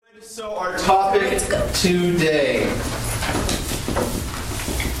So our topic today,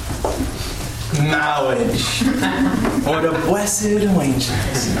 marriage. What a blessed arrangement.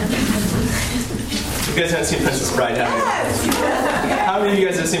 You guys haven't seen Princess Bride, have you? How many of you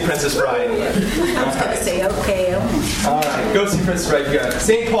guys have seen Princess Bride? I was going to say, okay. All right, go see Princess Bride. You got it.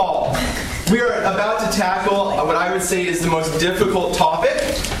 St. Paul. We are about to tackle what I would say is the most difficult topic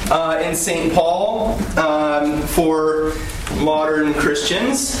in St. Paul for modern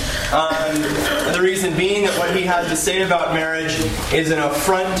Christians. The reason being that what he has to say about marriage is an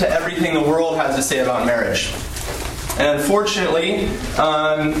affront to everything the world has to say about marriage. And unfortunately,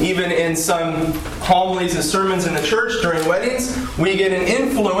 even in some homilies and sermons in the church during weddings, we get an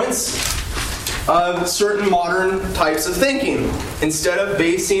influence of certain modern types of thinking, instead of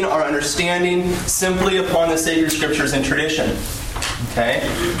basing our understanding simply upon the sacred scriptures and tradition. Okay?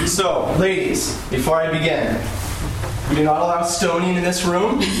 So, ladies, before I begin, we do not allow stoning in this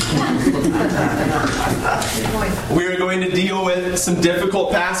room. We are going to deal with some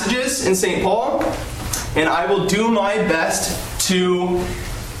difficult passages in St. Paul, and I will do my best to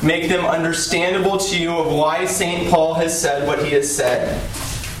make them understandable to you of why St. Paul has said what he has said.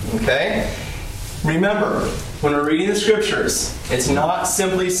 Okay? Remember, when we're reading the scriptures, it's not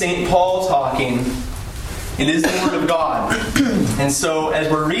simply St. Paul talking. It is the Word of God. And so, as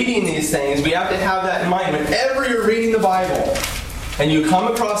we're reading these things, we have to have that in mind. Whenever you're reading the Bible, and you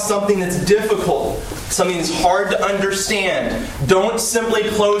come across something that's difficult, something that's hard to understand, don't simply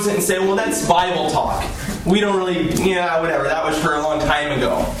close it and say, well, that's Bible talk. We don't really, whatever, that was for a long time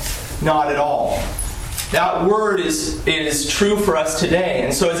ago. Not at all. That word is true for us today.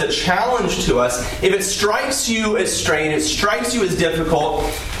 And so as a challenge to us, if it strikes you as strange, it strikes you as difficult,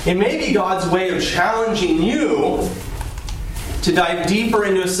 it may be God's way of challenging you to dive deeper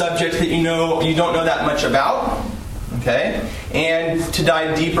into a subject that you don't know that much about. Okay? And to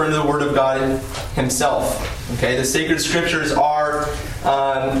dive deeper into the Word of God Himself. Okay? The sacred scriptures are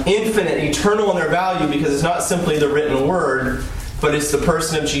infinite, eternal in their value, because it's not simply the written word, but it's the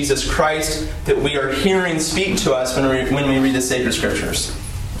person of Jesus Christ that we are hearing speak to us when we read the sacred scriptures.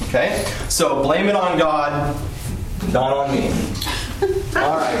 Okay? So blame it on God, not on me.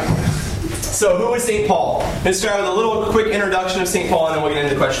 Alright. So who is St. Paul? Let's start with a little quick introduction of St. Paul, and then we'll get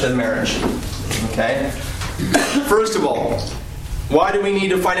into the question of marriage. Okay? First of all, why do we need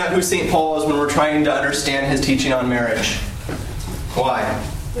to find out who St. Paul is when we're trying to understand his teaching on marriage? Why?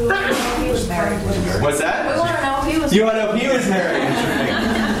 We want to know if he was married. What's that? We want to know if he was married. You want to know if he was married?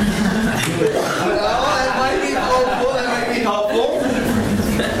 Well, that might be helpful. That might be helpful.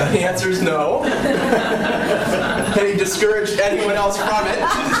 The answer is no. Can he discourage anyone else from it?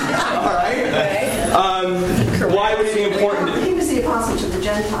 All right. Okay. Why would it be important? He was the apostle to the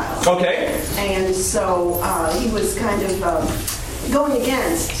Gentiles. Okay. And so he was kind of going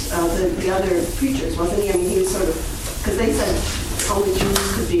against the other preachers, wasn't he? I mean, he was sort of, because they said only Jews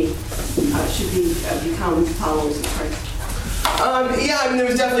should become followers of Christ. There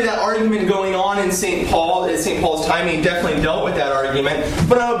was definitely that argument going on in St. Paul. At St. Paul's time, he definitely dealt with that argument.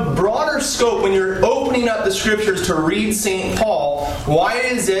 But on a broader scope, when you're opening up the scriptures to read St. Paul, why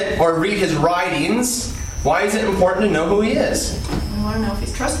is it, or read his writings, why is it important to know who he is? We want to know if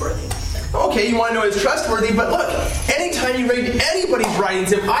he's trustworthy. Okay, you want to know if he's trustworthy, but look, anytime you read anybody's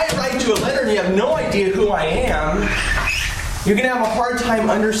writings, if I write you a letter and you have no idea who I am, you're going to have a hard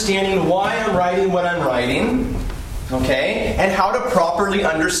time understanding why I'm writing what I'm writing, okay, and how to properly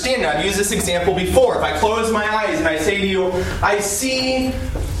understand it. I've used this example before. If I close my eyes and I say to you, I see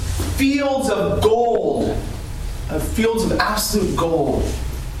fields of gold, fields of absolute gold.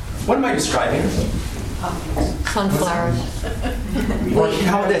 What am I describing? Sunflowers. Or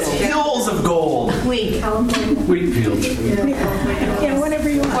how that's hills of gold. Wheat fields. Yeah, whatever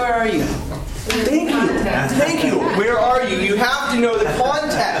you want. Where are you? Thank you. Where are you? You have to know the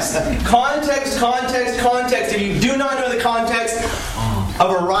context. Context. If you do not know the context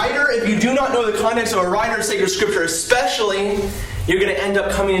of a writer, if you do not know the context of a writer of sacred scripture especially, you're going to end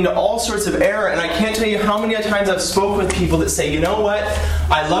up coming into all sorts of error. And I can't tell you how many times I've spoken with people that say, you know what?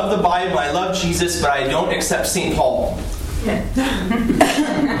 I love the Bible, I love Jesus, but I don't accept St. Paul. Okay?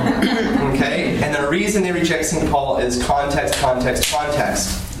 And the reason they reject St. Paul is context.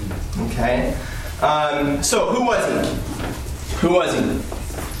 Okay? So, who was he?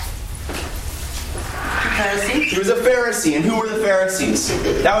 Pharisee. He was a Pharisee. And who were the Pharisees?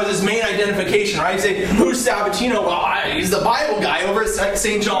 That was his main identification, right? You say, who's Sabatino? Well, he's the Bible guy over at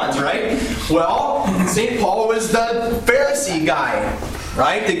St. John's, right? Well, St. Paul was the Pharisee guy,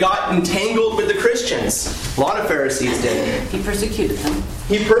 right? That got entangled with the Christians. A lot of Pharisees did. He persecuted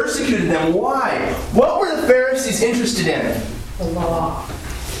them. Why? What were the Pharisees interested in? The law.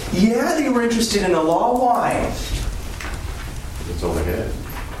 Yeah, they were interested in the law. Why? That's all they had.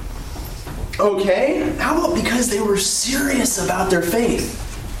 Okay, how about because they were serious about their faith?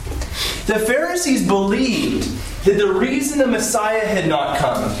 The Pharisees believed that the reason the Messiah had not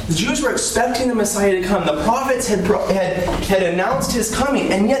come, the Jews were expecting the Messiah to come. The prophets had announced his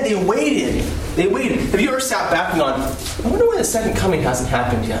coming, and yet they waited. They waited. Have you ever sat back and gone, I wonder why the second coming hasn't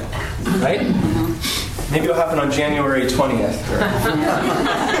happened yet? Right? Maybe it'll happen on January 20th.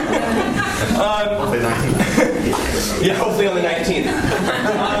 Hopefully 19th. Yeah, hopefully on the 19th.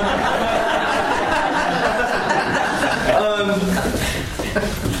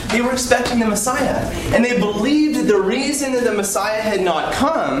 They were expecting the Messiah. And they believed that the reason that the Messiah had not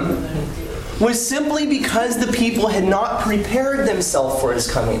come was simply because the people had not prepared themselves for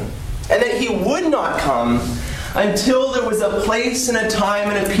his coming. And that he would not come until there was a place and a time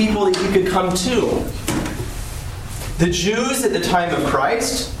and a people that he could come to. The Jews at the time of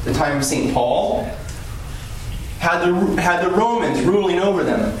Christ, the time of St. Paul, had the Romans ruling over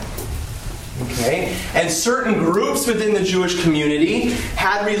them. Okay? And certain groups within the Jewish community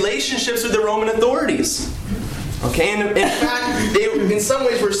had relationships with the Roman authorities. Okay? And in fact, they in some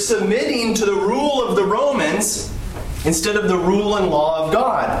ways were submitting to the rule of the Romans instead of the rule and law of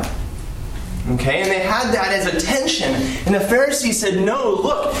God. Okay? And they had that as a tension. And the Pharisees said, no,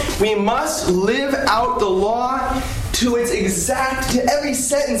 look, we must live out the law to its exact, to every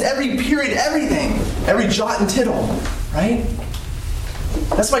sentence, every period, everything. Every jot and tittle. Right?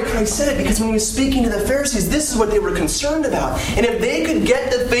 That's why Christ said it, because when he was speaking to the Pharisees, this is what they were concerned about. And if they could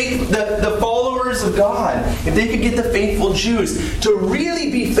get the followers of God, if they could get the faithful Jews to really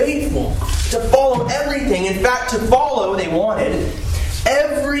be faithful, to follow everything, in fact, to follow, they wanted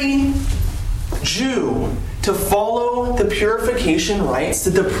every Jew to follow the purification rites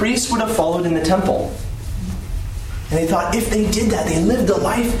that the priests would have followed in the temple. And they thought if they did that, they lived a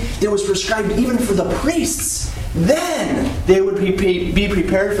life that was prescribed even for the priests, then they would be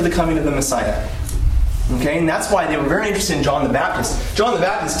prepared for the coming of the Messiah. Okay, and that's why they were very interested in John the Baptist. John the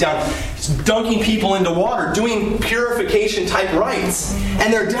Baptist down dunking people into water, doing purification type rites.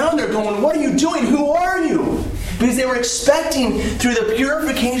 And they're down there going, what are you doing? Who are you? Because they were expecting through the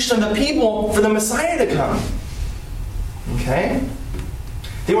purification of the people for the Messiah to come. Okay?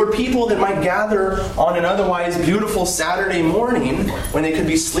 They were people that might gather on an otherwise beautiful Saturday morning when they could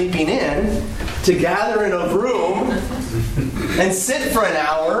be sleeping in to gather in a room and sit for an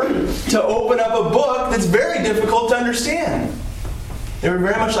hour to open up a book that's very difficult to understand. They were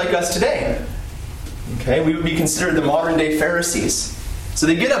very much like us today. Okay, we would be considered the modern day Pharisees. So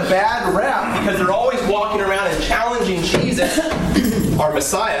they get a bad rap because they're always walking around and challenging Jesus, our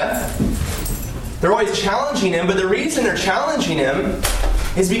Messiah. They're always challenging him, but the reason they're challenging him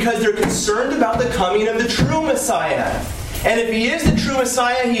is because they're concerned about the coming of the true Messiah. And if he is the true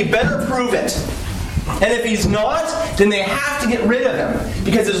Messiah, he better prove it. And if he's not, then they have to get rid of him.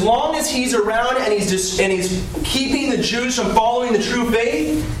 Because as long as he's around and he's keeping the Jews from following the true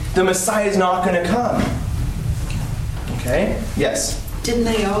faith, the Messiah is not going to come. Okay? Yes? Didn't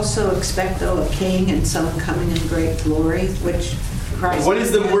they also expect, though, a king and someone coming in great glory, which Christ... What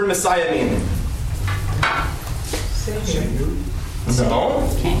does the word Messiah mean? No.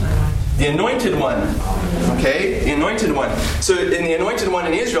 The anointed one. Okay? The anointed one. So in the anointed one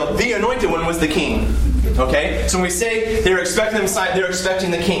in Israel, the anointed one was the king. Okay? So when we say they're expecting the Messiah, they're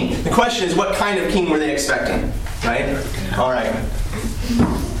expecting the king. The question is, what kind of king were they expecting? Right? Alright.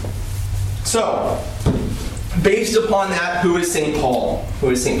 So, based upon that, who is St. Paul?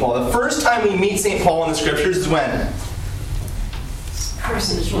 Who is St. Paul? The first time we meet St. Paul in the Scriptures is when?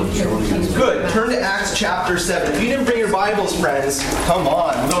 Good. Turn to Acts chapter 7. If you didn't bring your Bibles, friends, come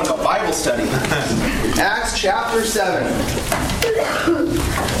on. We're going to a Bible study. Acts chapter 7.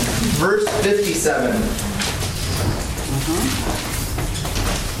 Verse 57.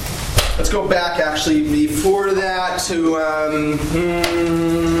 Let's go back, actually, before that to...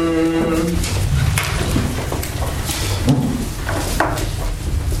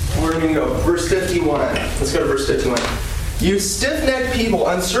 where are we going to go? Verse 51. Let's go to verse 51. You stiff-necked people,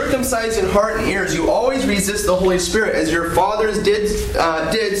 uncircumcised in heart and ears, you always resist the Holy Spirit, as your fathers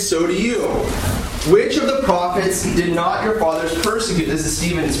did, so do you. Which of the prophets did not your fathers persecute? This is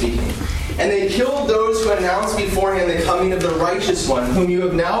Stephen speaking. And they killed those who announced beforehand the coming of the righteous one, whom you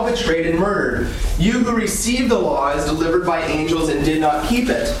have now betrayed and murdered. You who received the law as delivered by angels and did not keep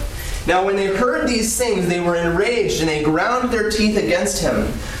it. Now when they heard these things, they were enraged, and they ground their teeth against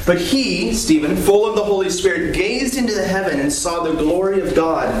him. But he, Stephen, full of the Holy Spirit, gazed into the heaven and saw the glory of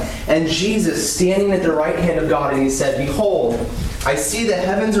God, and Jesus standing at the right hand of God, and he said, Behold, I see the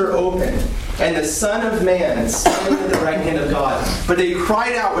heavens are opened, and the Son of Man standing at the right hand of God. But they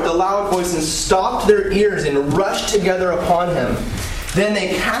cried out with a loud voice and stopped their ears and rushed together upon him. Then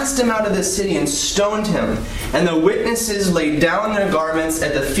they cast him out of the city and stoned him. And the witnesses laid down their garments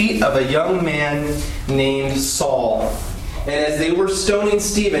at the feet of a young man named Saul. And as they were stoning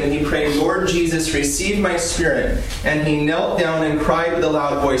Stephen, he prayed, Lord Jesus, receive my spirit. And he knelt down and cried with a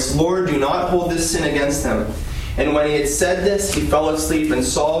loud voice, Lord, do not hold this sin against them. And when he had said this, he fell asleep, and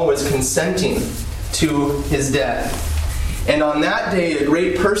Saul was consenting to his death. And on that day, a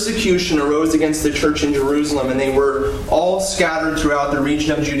great persecution arose against the church in Jerusalem, and they were all scattered throughout the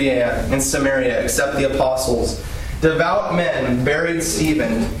region of Judea and Samaria, except the apostles. Devout men buried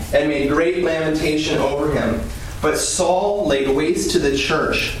Stephen and made great lamentation over him. But Saul laid waste to the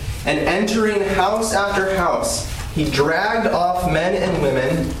church, and entering house after house, he dragged off men and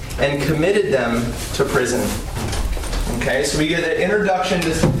women and committed them to prison. Okay, so we get an introduction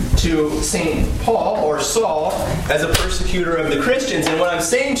to St. Paul, or Saul, as a persecutor of the Christians. And what I'm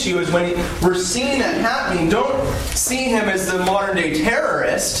saying to you is when we're seeing that happening, don't see him as the modern day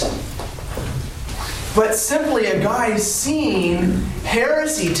terrorist, but simply a guy seeing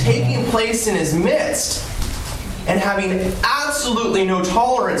heresy taking place in his midst and having absolutely no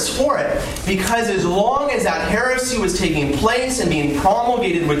tolerance for it. Because as long as that heresy was taking place and being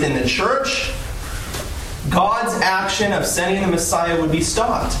promulgated within the church, God's action of sending the Messiah would be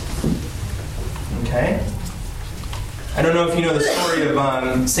stopped. Okay? I don't know if you know the story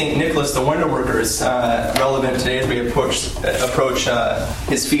of St. Nicholas the Wonder Worker. Is relevant today as we approach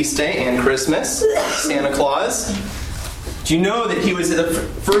his feast day and Christmas, Santa Claus. Do you know that he was at the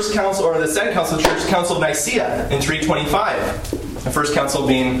first council, or the second council of the Church, Council of Nicaea in 325? The first council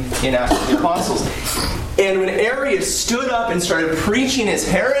being in Acts of the Apostles. And when Arius stood up and started preaching his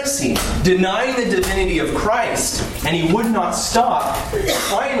heresy, denying the divinity of Christ, and he would not stop,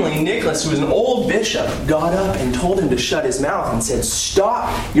 finally Nicholas, who was an old bishop, got up and told him to shut his mouth and said,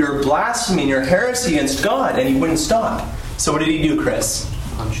 stop your blasphemy, your heresy against God. And he wouldn't stop. So what did he do, Chris?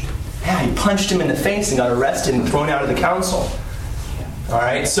 Punched him. Yeah, he punched him in the face and got arrested and thrown out of the council.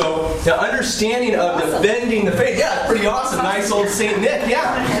 Alright, so the understanding of defending the faith, yeah, pretty awesome. Nice old St. Nick, yeah.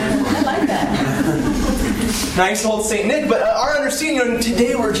 I like that. Nice old St. Nick, but our understanding,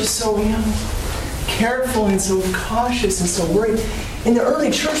 today we're just so, careful and so cautious and so worried. In the early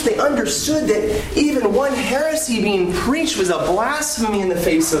church, they understood that even one heresy being preached was a blasphemy in the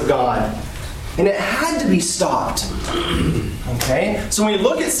face of God. And it had to be stopped. Okay? So when we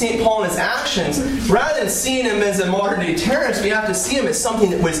look at St. Paul and his actions, rather than seeing him as a modern-day terrorist, we have to see him as somebody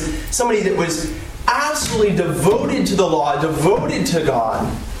that was absolutely devoted to the law, devoted to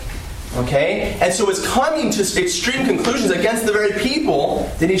God. Okay? And so was coming to extreme conclusions against the very people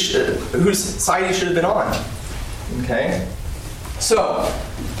that whose side he should have been on. Okay? So,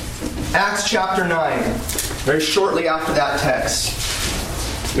 Acts chapter 9. Very shortly after that text,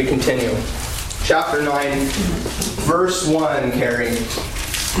 we continue. Chapter 9, verse 1, Carrie.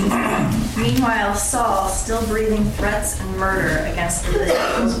 Meanwhile, Saul, still breathing threats and murder against the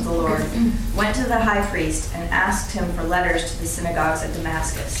disciples of the Lord, went to the high priest and asked him for letters to the synagogues at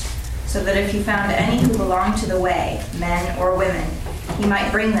Damascus, so that if he found any who belonged to the way, men or women, he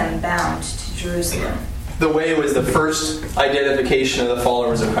might bring them bound to Jerusalem. The way was the first identification of the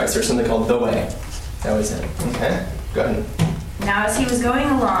followers of Christ. There's something called the way. That was it. Okay? Go ahead. Now as he was going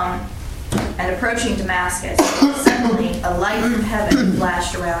along and approaching Damascus, suddenly a light from heaven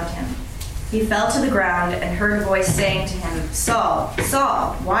flashed around him. He fell to the ground and heard a voice saying to him, Saul,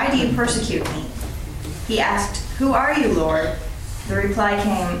 Saul, why do you persecute me? He asked, Who are you, Lord? The reply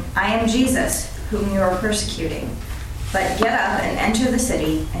came, I am Jesus, whom you are persecuting. But get up and enter the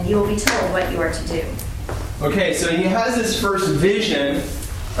city, and you will be told what you are to do. Okay, so he has his first vision,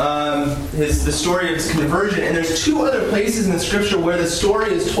 the story of his conversion, and there's two other places in the scripture where the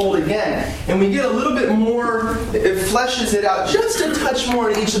story is told again. And we get a little bit more, it fleshes it out just a touch more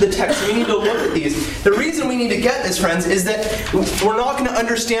in each of the texts. We need to look at these. The reason we need to get this, friends, is that we're not going to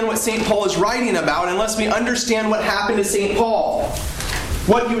understand what St. Paul is writing about unless we understand what happened to St. Paul.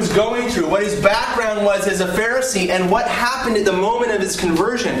 What he was going through, what his background was as a Pharisee, and what happened at the moment of his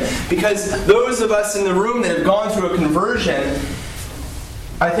conversion. Because those of us in the room that have gone through a conversion,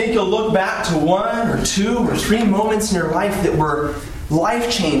 I think you'll look back to 1 or 2 or 3 moments in your life that were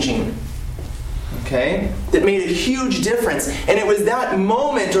life-changing. Okay? That made a huge difference. And it was that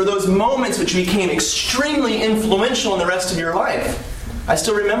moment or those moments which became extremely influential in the rest of your life. I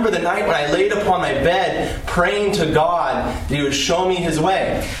still remember the night when I laid upon my bed praying to God that He would show me His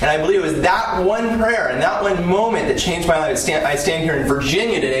way. And I believe it was that one prayer and that one moment that changed my life. I stand here in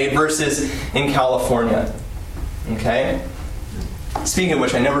Virginia today versus in California. Okay? Speaking of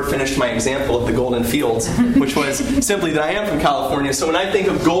which, I never finished my example of the golden fields, which was simply that I am from California. So when I think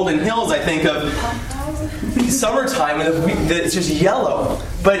of golden hills, I think of summertime and it's just yellow.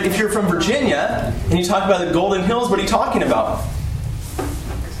 But if you're from Virginia and you talk about the golden hills, what are you talking about?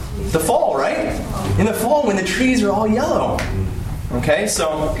 The fall, right? In the fall when the trees are all yellow. Okay,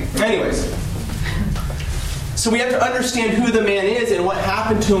 so anyways. So we have to understand who the man is and what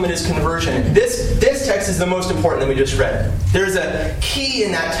happened to him in his conversion. This text is the most important that we just read. There's a key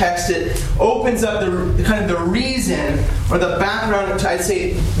in that text that opens up the kind of the reason or the background to, I'd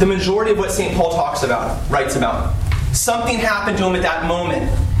say, the majority of what St. Paul writes about. Something happened to him at that moment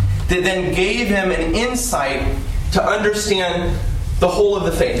that then gave him an insight to understand the whole of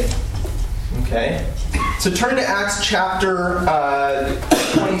the faith. Okay? So turn to Acts chapter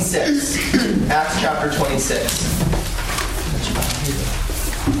 26. Acts chapter 26.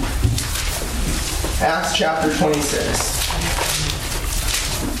 Acts chapter 26.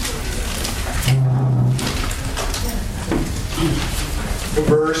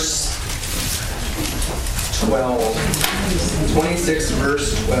 Verse 12. 26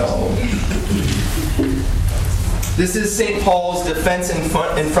 verse 12. This is St. Paul's defense in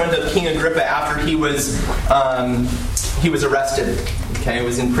front of King Agrippa after he was arrested. Okay, he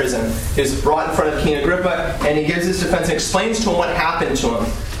was in prison. He was brought in front of King Agrippa, and he gives his defense and explains to him what happened to him.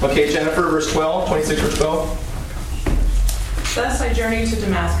 Okay, Jennifer, verse 12, 26 verse 12. Thus I journeyed to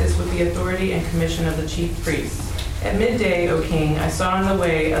Damascus with the authority and commission of the chief priests. At midday, O king, I saw on the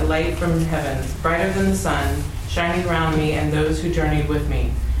way a light from heaven, brighter than the sun, shining round me and those who journeyed with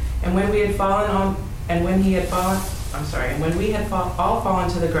me. And when we had all fallen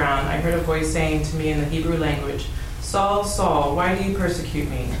to the ground, I heard a voice saying to me in the Hebrew language, Saul, Saul, why do you persecute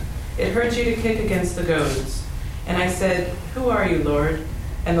me? It hurts you to kick against the goads. And I said, Who are you, Lord?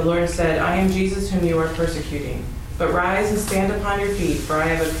 And the Lord said, I am Jesus whom you are persecuting. But rise and stand upon your feet, for I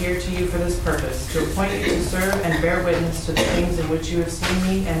have appeared to you for this purpose, to appoint you to serve and bear witness to the things in which you have seen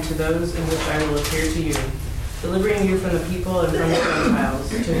me and to those in which I will appear to you, delivering you from the people and from the Gentiles,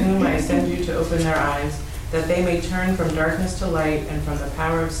 to whom I send you to open their eyes, that they may turn from darkness to light and from the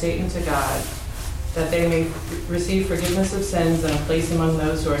power of Satan to God, that they may receive forgiveness of sins and a place among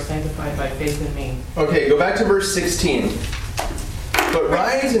those who are sanctified by faith in me. Okay, go back to verse 16. But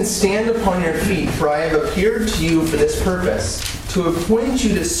rise and stand upon your feet, for I have appeared to you for this purpose, to appoint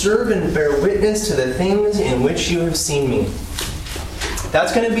you to serve and bear witness to the things in which you have seen me.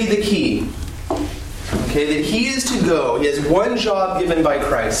 That's going to be the key. Okay, that he is to go. He has one job given by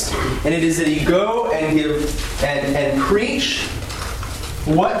Christ, and it is that he go and give and preach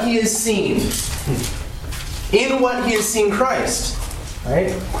what he has seen. In what he has seen Christ.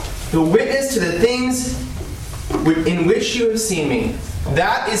 Right? The witness to the things in which you have seen me.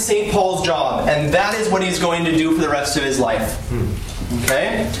 That is St. Paul's job, and that is what he's going to do for the rest of his life.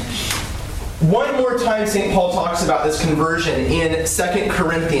 Okay? One more time St. Paul talks about this conversion in 2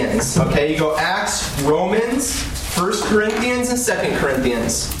 Corinthians. Okay, you go Acts, Romans, 1 Corinthians, and 2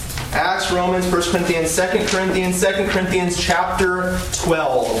 Corinthians. Acts, Romans, 1 Corinthians, 2 Corinthians chapter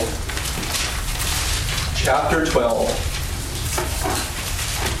 12. Chapter 12.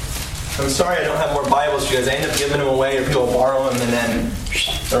 I'm sorry I don't have more Bibles for you guys. I end up giving them away or people borrow them and then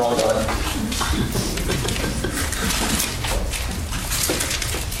they're all gone.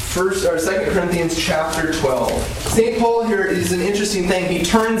 2 Corinthians chapter 12. St. Paul here is an interesting thing. He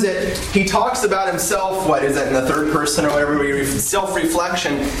talks about himself, what is that, in the third person or whatever,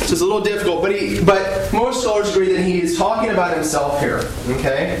 self-reflection. So it's a little difficult, but most scholars agree that he is talking about himself here.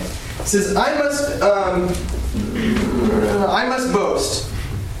 Okay? He says, I must boast.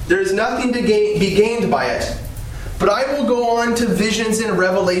 There is nothing to be gained by it. But I will go on to visions and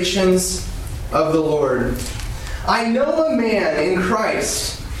revelations of the Lord. I know a man in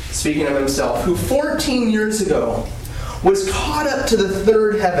Christ, speaking of himself, who 14 years ago was caught up to the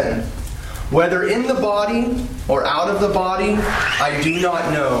third heaven. Whether in the body or out of the body, I do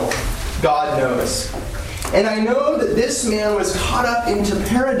not know. God knows. And I know that this man was caught up into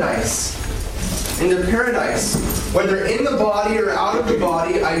paradise. Whether in the body or out of the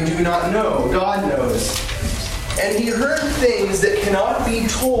body, I do not know. God knows. And he heard things that cannot be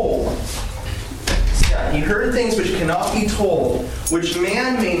told. Yeah, he heard things which cannot be told, which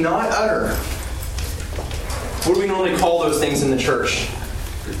man may not utter. What do we normally call those things in the church?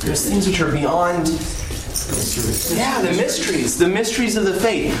 There's things which are beyond... Yeah, the mysteries of the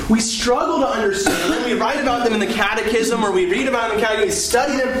faith. We struggle to understand them. We write about them in the catechism, or we read about them in the catechism, we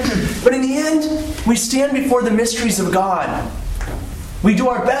study them. But in the end, we stand before the mysteries of God. We do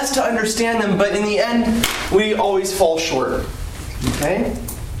our best to understand them, but in the end, we always fall short. Okay?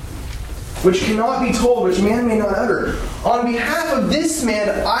 which cannot be told, which man may not utter. On behalf of this man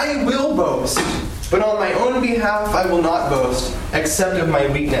I will boast, but on my own behalf I will not boast, except of my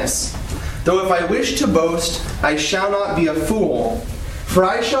weakness. Though if I wish to boast, I shall not be a fool, for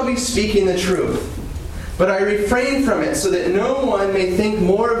I shall be speaking the truth. But I refrain from it, so that no one may think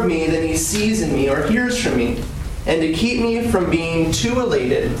more of me than he sees in me or hears from me, and to keep me from being too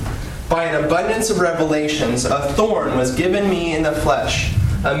elated. By an abundance of revelations, a thorn was given me in the flesh,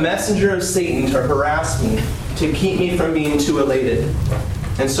 a messenger of Satan to harass me, to keep me from being too elated,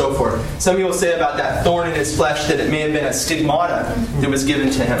 and so forth. Some people say about that thorn in his flesh that it may have been a stigmata that was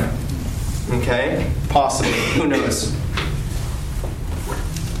given to him. Okay? Possibly. Who knows?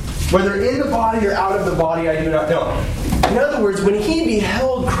 Whether in the body or out of the body, I do not know. In other words, when he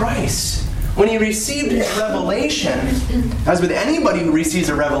beheld Christ, when he received his revelation, as with anybody who receives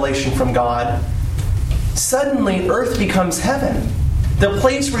a revelation from God, suddenly earth becomes heaven. The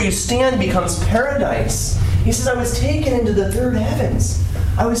place where you stand becomes paradise. He says, I was taken into the third heavens.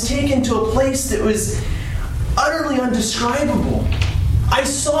 I was taken to a place that was utterly undescribable. I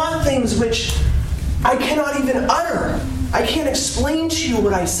saw things which I cannot even utter. I can't explain to you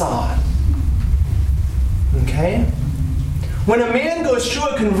what I saw. Okay? When a man goes through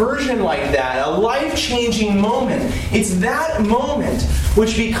a conversion like that, a life-changing moment, it's that moment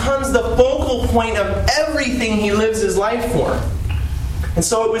which becomes the focal point of everything he lives his life for. And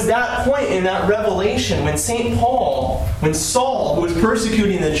so it was that point in that revelation when St. Paul, when Saul, who was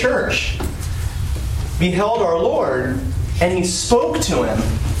persecuting the church, beheld our Lord and he spoke to him,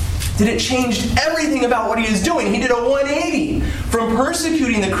 that it changed everything about what he was doing. He did a 180 from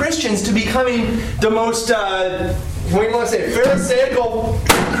persecuting the Christians to becoming the most, what do you want to say, Pharisaical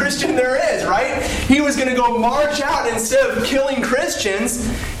Christian there is, right? He was going to go march out, instead of killing Christians,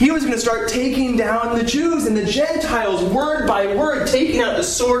 he was going to start taking down the Jews and the Gentiles word by word, taking out the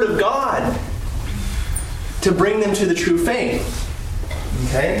sword of God to bring them to the true faith.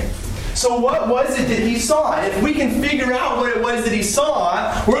 Okay? So what was it that he saw? And if we can figure out what it was that he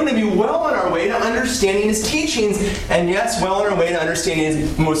saw, we're going to be well on our way to understanding his teachings. And yes, well on our way to understanding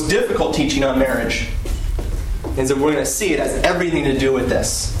his most difficult teaching on marriage. And so we're going to see it has everything to do with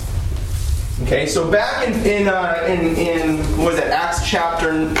this. Okay, so back in what was that? Acts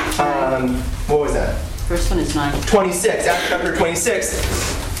chapter, what was that? First one is 9. 26, Acts chapter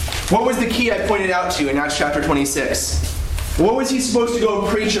 26. What was the key I pointed out to you in Acts chapter 26? What was he supposed to go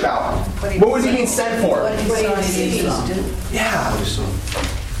preach about? What was he being sent for? Yeah.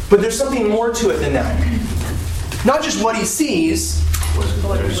 But there's something more to it than that. Not just what he sees.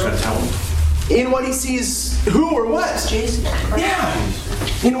 In what he sees, who or what? Jesus. Yeah.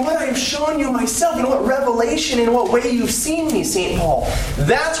 In what I have shown you myself, in what revelation, in what way you've seen me, St. Paul.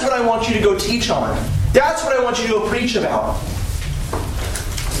 That's what I want you to go teach on. That's what I want you to go preach about.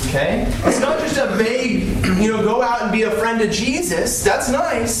 Okay? It's not just a vague, go out and be a friend of Jesus. That's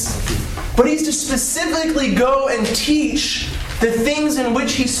nice. But he's to specifically go and teach the things in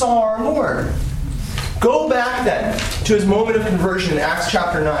which he saw our Lord. Go back then to his moment of conversion in Acts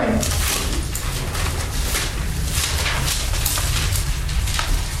chapter 9.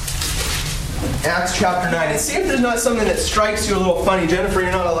 Acts chapter 9. And see if there's not something that strikes you a little funny. Jennifer,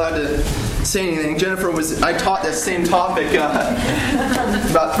 you're not allowed to say anything. I taught that same topic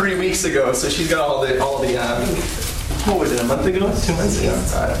about 3 weeks ago, so she's got all the what was it, a month ago? 2 months ago?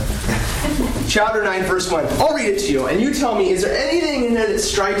 Chapter 9, verse 1. I'll read it to you, and you tell me, is there anything in there that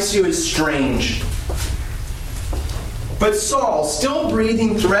strikes you as strange? But Saul, still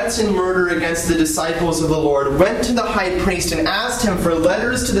breathing threats and murder against the disciples of the Lord, went to the high priest and asked him for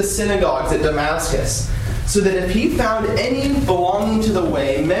letters to the synagogues at Damascus, so that if he found any belonging to the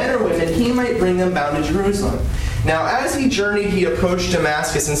way, men or women, he might bring them bound to Jerusalem. Now as he journeyed, he approached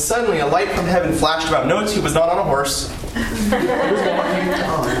Damascus, and suddenly a light from heaven flashed about him. Notice he was not on a horse.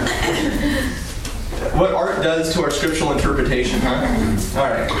 What art does to our scriptural interpretation, huh? All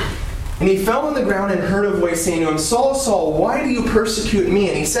right. And he fell on the ground and heard a voice saying to him, Saul, Saul, why do you persecute me?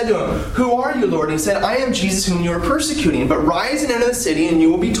 And he said to him, Who are you, Lord? And he said, I am Jesus whom you are persecuting. But rise and enter the city, and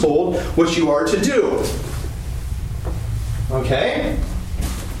you will be told what you are to do. Okay?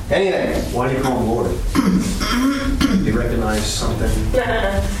 Anything? Why do you call him Lord? Do you recognize something?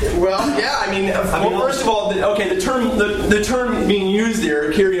 Well, yeah, first of all, the term being used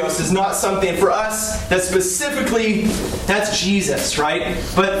there, Kyrios, is not something for us that specifically, that's Jesus, right?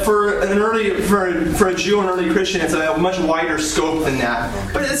 But for a Jew and early Christian, it's a much wider scope than that.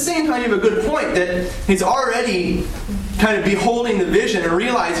 But at the same time, you have a good point that he's already kind of beholding the vision and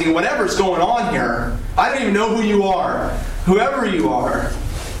realizing whatever's going on here, I don't even know who you are. Whoever you are,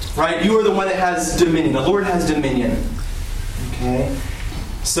 right? You are the one that has dominion. The Lord has dominion. Okay?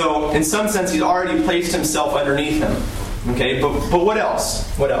 So, in some sense, he's already placed himself underneath him. Okay, but what else?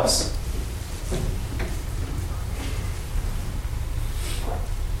 What else?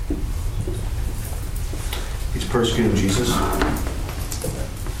 He's persecuting Jesus.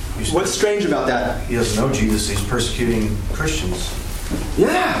 What's strange about that? He doesn't know Jesus. He's persecuting Christians.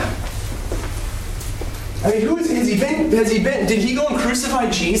 Yeah. I mean, has he been? Did he go and crucify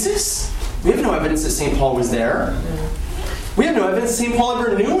Jesus? We have no evidence that St. Paul was there. We have no evidence that St. Paul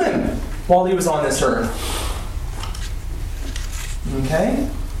ever knew him while he was on this earth. Okay?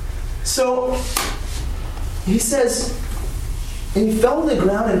 So, he says, and he fell to the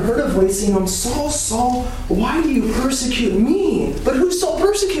ground and heard a voice saying to him, Saul, Saul, why do you persecute me? But who's Saul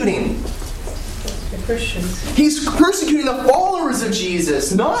persecuting? The Christians. He's persecuting the followers of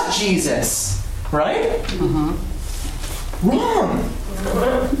Jesus, not Jesus. Right? Mm-hmm. Wrong.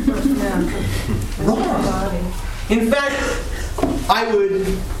 Wrong. In fact, I would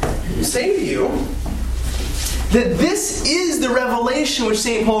say to you that this is the revelation which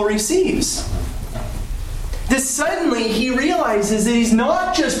St. Paul receives. That suddenly he realizes that he's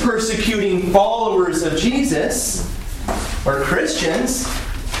not just persecuting followers of Jesus or Christians,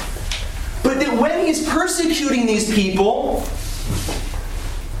 but that when he's persecuting these people,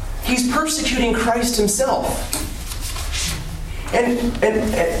 he's persecuting Christ himself. And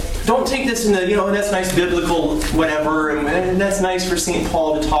don't take this in the, that's nice biblical whatever, and that's nice for St.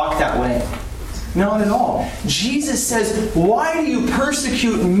 Paul to talk that way. Not at all. Jesus says, why do you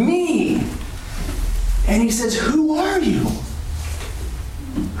persecute me? And he says, who are you?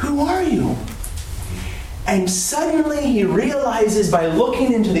 Who are you? And suddenly he realizes by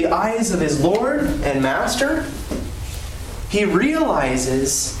looking into the eyes of his Lord and Master, he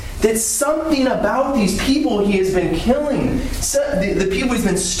realizes that something about these people he has been killing, the people he's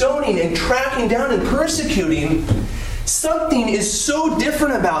been stoning and tracking down and persecuting, something is so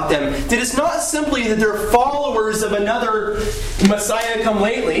different about them that it's not simply that they're followers of another Messiah come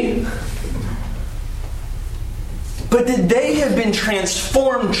lately, but that they have been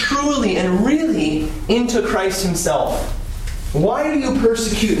transformed truly and really into Christ himself. Why do you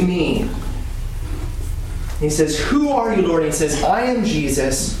persecute me? He says, who are you, Lord? And he says, I am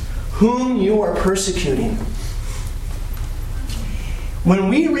Jesus, whom you are persecuting. When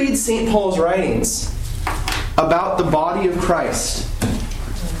we read St. Paul's writings about the body of Christ,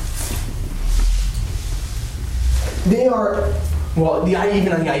 they are,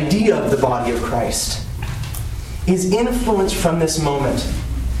 even the idea of the body of Christ is influenced from this moment.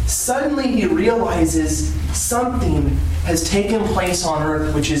 Suddenly he realizes something has taken place on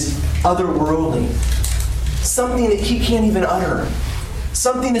earth which is otherworldly. Something that he can't even utter.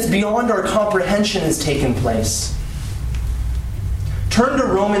 Something that's beyond our comprehension has taken place. Turn to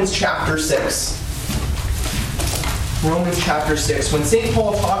Romans chapter 6. Romans chapter 6. When St.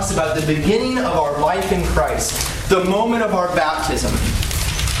 Paul talks about the beginning of our life in Christ, the moment of our baptism,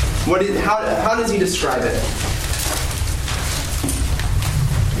 how does he describe it?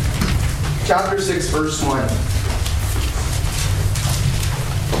 Chapter 6, verse 1.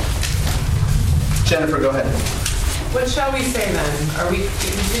 Jennifer, go ahead. What shall we say then? Are we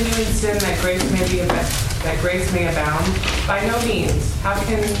continuing in sin that grace may abound? By no means. How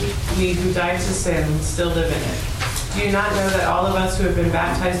can we who died to sin still live in it? Do you not know that all of us who have been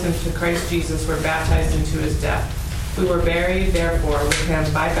baptized into Christ Jesus were baptized into his death? We were buried, therefore, with him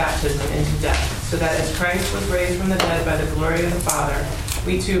by baptism into death, so that as Christ was raised from the dead by the glory of the Father,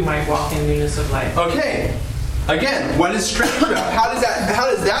 we too might walk in newness of life. Okay. Again, what is strange about? How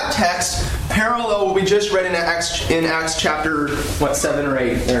does that text parallel what we just read in Acts chapter 7 or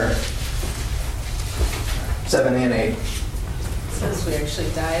 8 there? 7 and 8. It says we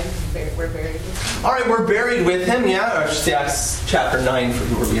actually died. We're buried with him. All right, we're buried with him. Yeah, Acts chapter 9 for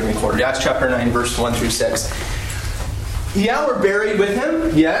who we're being recorded. Acts chapter 9, verse 1 through 6. Yeah, we're buried with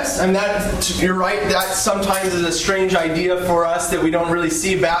him. Yes, and you're right. That sometimes is a strange idea for us that we don't really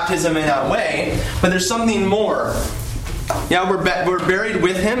see baptism in that way. But there's something more. Yeah, we're buried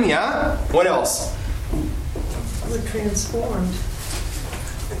with him. Yeah. What else? We're transformed.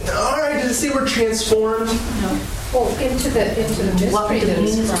 All right. Does it say we're transformed? No. Well, into the mystery that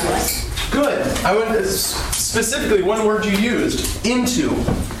is Christ. Good. I want specifically one word you used. Into.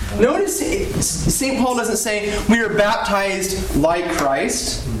 Notice St. Paul doesn't say we are baptized like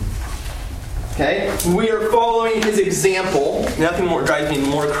Christ. Okay? We are following his example. Nothing more drives me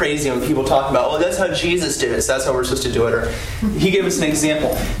more crazy when people talk about, well, that's how Jesus did it, so that's how we're supposed to do it. Or he gave us an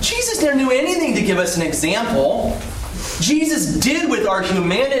example. Jesus never knew anything to give us an example. Jesus did with our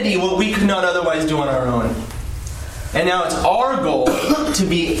humanity what we could not otherwise do on our own. And now it's our goal to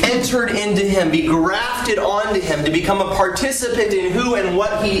be entered into Him, be grafted onto Him, to become a participant in who and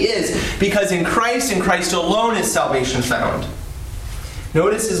what He is. Because in Christ alone is salvation found.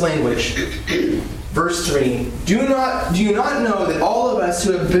 Notice his language. Verse 3. Do you not know that all of us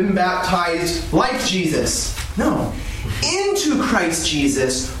who have been baptized like Jesus, no, into Christ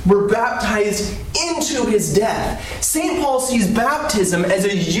Jesus, were baptized into His death? St. Paul sees baptism as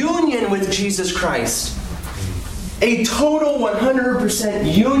a union with Jesus Christ. A total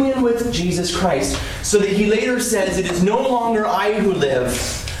 100% union with Jesus Christ. So that he later says, it is no longer I who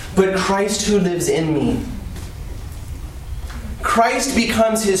live, but Christ who lives in me. Christ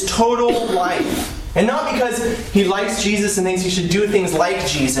becomes his total life. And not because he likes Jesus and thinks he should do things like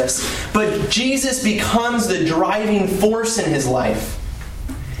Jesus, but Jesus becomes the driving force in his life.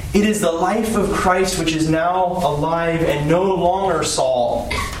 It is the life of Christ which is now alive and no longer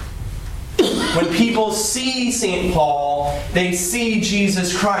Saul. When people see St. Paul, they see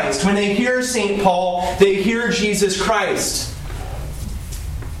Jesus Christ. When they hear St. Paul, they hear Jesus Christ.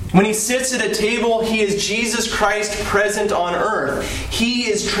 When he sits at a table, he is Jesus Christ present on earth. He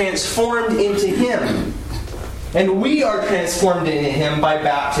is transformed into him. And we are transformed into him by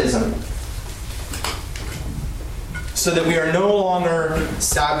baptism. So that we are no longer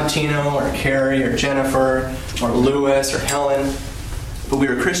Sabatino or Carrie or Jennifer or Lewis or Helen, but we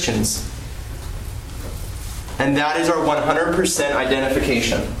are Christians. And that is our 100%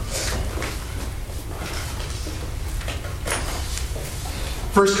 identification.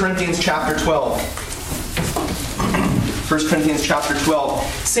 1 Corinthians chapter 12. 1 Corinthians chapter 12.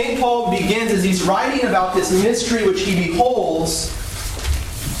 St. Paul begins, as he's writing about this mystery which he beholds,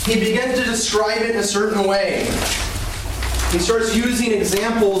 he begins to describe it in a certain way. He starts using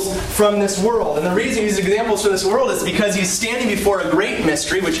examples from this world. And the reason he uses examples from this world is because he's standing before a great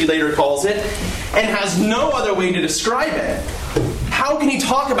mystery, which he later calls it, and has no other way to describe it. How can he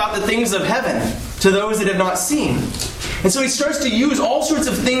talk about the things of heaven to those that have not seen? And so he starts to use all sorts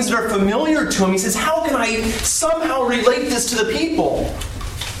of things that are familiar to him. He says, how can I somehow relate this to the people?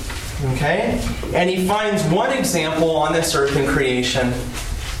 Okay? And he finds one example on this earth in creation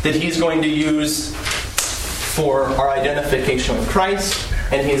that he's going to use for our identification with Christ,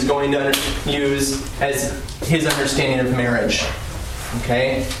 and he's going to use as his understanding of marriage.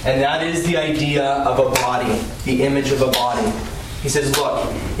 Okay? And that is the idea of a body, the image of a body. He says,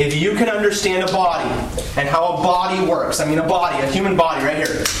 look, if you can understand a body and how a body works, I mean a human body right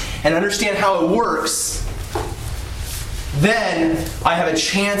here, and understand how it works, then I have a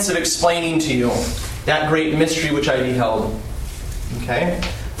chance of explaining to you that great mystery which I beheld. Okay?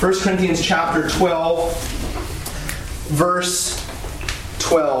 1 Corinthians chapter 12, verse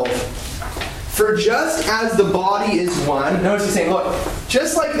 12. For just as the body is one, notice he's saying, look,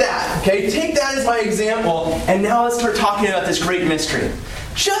 just like that, okay, take that as my example, and now let's start talking about this great mystery.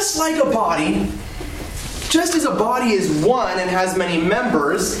 Just like a body, just as a body is one and has many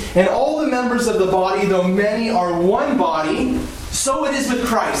members, and all the members of the body, though many, are one body, so it is with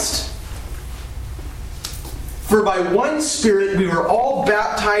Christ. For by one Spirit we were all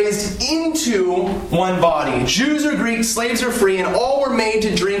baptized into one body. Jews or Greeks, slaves or free, and all were made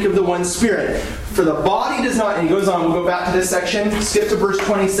to drink of the one Spirit. For the body does not... And he goes on, we'll go back to this section. Skip to verse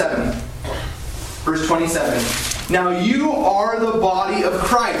 27. Verse 27. Now you are the body of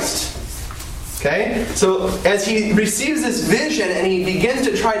Christ. Okay? So as he receives this vision and he begins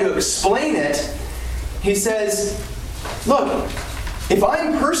to try to explain it, he says, look, if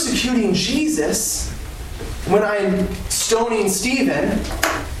I'm persecuting Jesus when I'm stoning Stephen,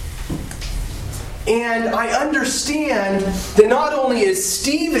 and I understand that not only is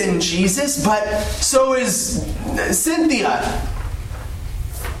Stephen Jesus, but so is Cynthia,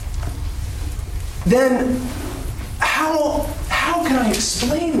 then how can I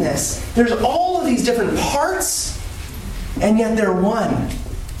explain this? There's all of these different parts, and yet they're one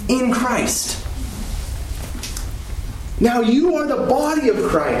in Christ. Now you are the body of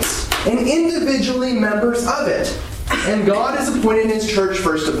Christ, and individually members of it. And God has appointed in His church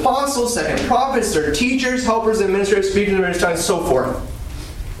first apostles, second prophets, third teachers, helpers, administrators, speakers, and tongues, so forth.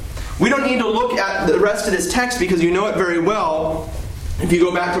 We don't need to look at the rest of this text because you know it very well. If you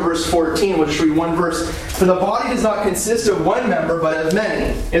go back to verse 14, we'll just read one verse. For the body does not consist of one member, but of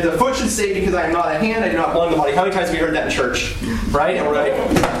many. If the foot should say, because I am not a hand, I do not belong to the body. How many times have you heard that in church? Right? And we're like,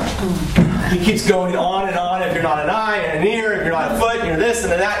 he keeps going on and on. If you're not an eye and an ear, if you're not a foot, you're this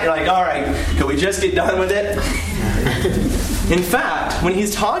and that. You're like, all right, can we just get done with it? In fact, when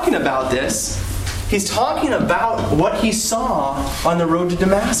he's talking about this, he's talking about what he saw on the road to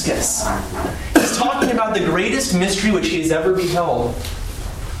Damascus. He's talking about the greatest mystery which he has ever beheld.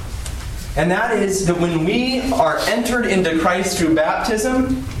 And that is that when we are entered into Christ through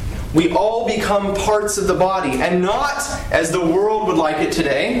baptism, we all become parts of the body. And not, as the world would like it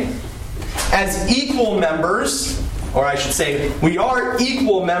today, as equal members, or I should say, we are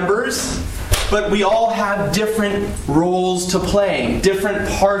equal members, but we all have different roles to play, different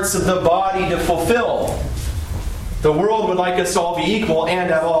parts of the body to fulfill. The world would like us to all be equal and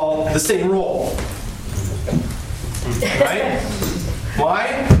have all the same role. Right?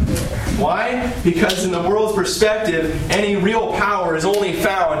 Why? Why? Because in the world's perspective, any real power is only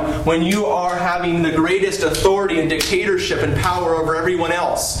found when you are having the greatest authority and dictatorship and power over everyone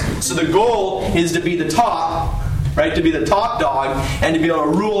else. So the goal is to be the top, right? To be the top dog and to be able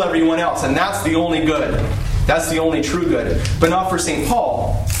to rule everyone else. And that's the only good. That's the only true good. But not for St.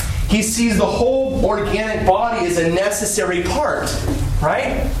 Paul. He sees the whole organic body as a necessary part,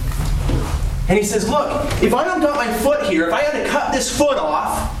 right? And he says, look, if I don't got my foot here, if I had to cut this foot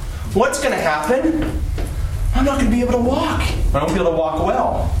off, what's going to happen? I'm not going to be able to walk. I won't be able to walk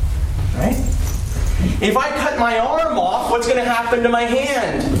well, right? If I cut my arm off, what's going to happen to my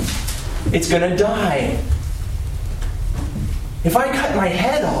hand? It's going to die. If I cut my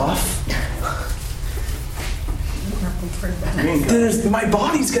head off, my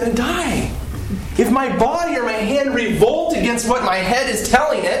body's going to die. If my body or my hand revolt against what my head is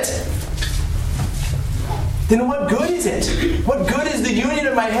telling it, then what good is it? What good is the union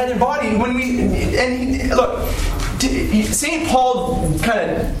of my head and body? Look, St. Paul kind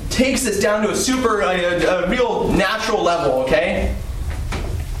of takes this down to a real natural level, okay?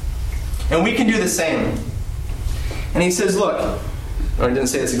 And we can do the same. And he says, look, or he didn't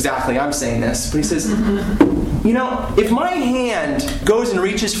say this exactly, I'm saying this, but he says, you know, if my hand goes and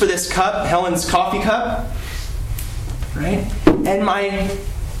reaches for this cup, Helen's coffee cup, right? And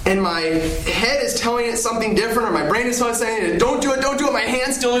my head is telling it something different, or my brain is saying, don't do it, my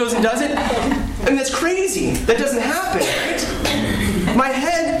hand still goes and does it. And that's crazy. That doesn't happen, right? My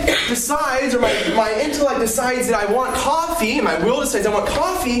head decides, or my intellect decides that I want coffee, and my will decides I want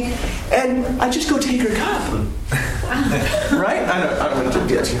coffee, and I just go take her cup. Right? I'm going to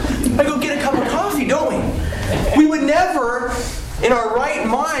do that. I go get a cup of coffee, don't we? We would never, in our right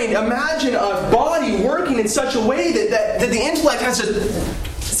mind, imagine a body working in such a way that the intellect has to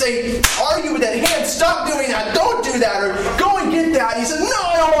say, argue with that hand, stop doing that, don't do that, or go and get that. He says, no,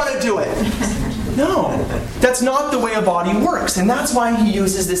 I don't want to do it. No, that's not the way a body works. And that's why he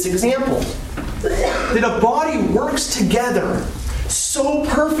uses this example. That a body works together so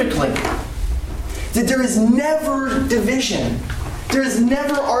perfectly that there is never division. There is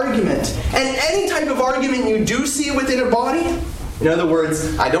never argument. And any type of argument you do see within a body, in other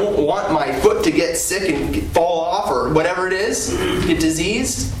words, I don't want my foot to get sick and fall off or whatever it is, get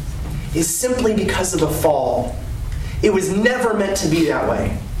diseased, is simply because of a fall. It was never meant to be that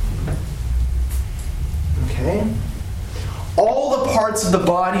way. Okay? All the parts of the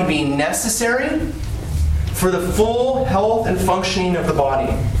body being necessary for the full health and functioning of the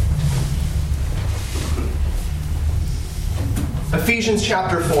body. Ephesians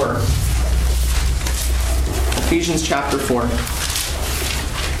chapter 4. Ephesians chapter 4.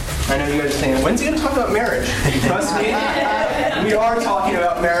 I know you guys are saying, when's he going to talk about marriage? Trust me, we are talking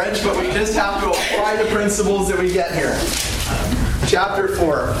about marriage, but we just have to apply the principles that we get here. Chapter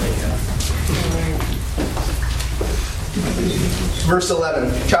 4. Verse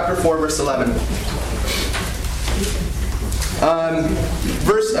 11. Chapter 4, verse 11.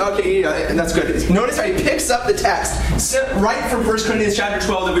 That's good. Notice how he picks up the text right from 1 Corinthians chapter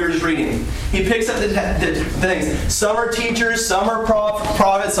 12 that we were just reading. He picks up the things. Some are teachers, some are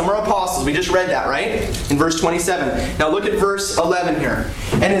prophets, some are apostles. We just read that, right? In verse 27. Now look at verse 11 here.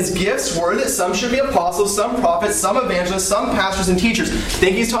 And his gifts were that some should be apostles, some prophets, some evangelists, some pastors and teachers.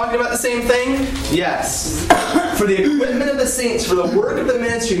 Think he's talking about the same thing? Yes. For the equipment of the saints, for the work of the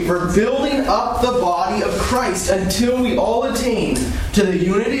ministry, for building up the body of Christ until we all attain to the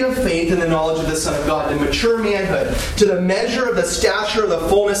unity of faith and the knowledge of the Son of God, to mature manhood, to the measure of the stature of the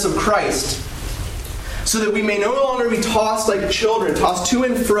fullness of Christ, so that we may no longer be tossed like children, tossed to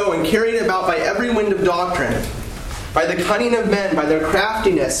and fro and carried about by every wind of doctrine, by the cunning of men, by their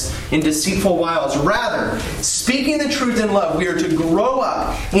craftiness in deceitful wiles. Rather, speaking the truth in love, we are to grow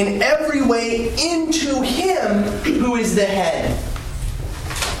up in every way into Him who is the head,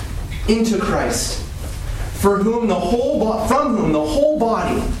 into Christ, from whom the whole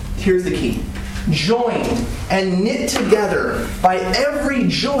body, here's the key, joined and knit together by every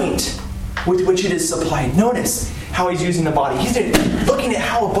joint with which it is supplied. Notice how he's using the body. He's looking at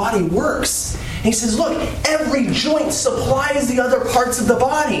how a body works. And he says, look, every joint supplies the other parts of the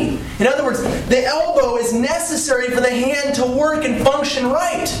body. In other words, the elbow is necessary for the hand to work and function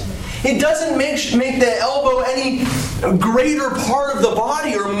right. It doesn't make the elbow any greater part of the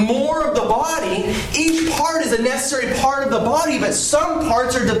body or more of the body. Each part is a necessary part of the body, but some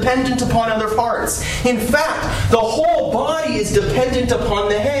parts are dependent upon other parts. In fact, the whole body is dependent upon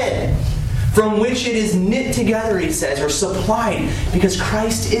the head, from which it is knit together, he says, or supplied, because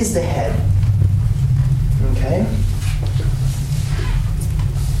Christ is the head. Okay?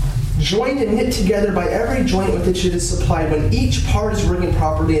 Joined and knit together by every joint with which it is supplied, when each part is working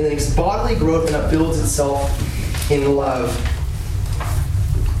properly and makes bodily growth and upbuilds itself in love.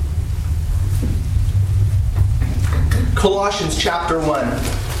 Colossians chapter 1.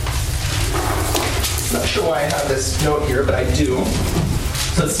 Not sure why I have this note here, but I do.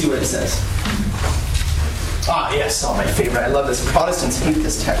 So let's see what it says. Ah, yes, my favorite. I love this. Protestants hate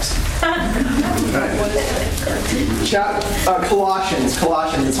this text. Right. Colossians.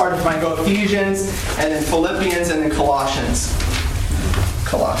 It's hard to find. Go Ephesians, and then Philippians, and then Colossians.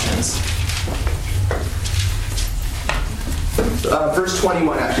 Verse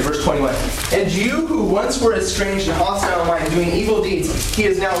 21, actually. Verse 21. And you who once were estranged and hostile in mind, doing evil deeds, he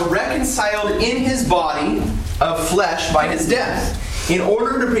is now reconciled in his body of flesh by his death, in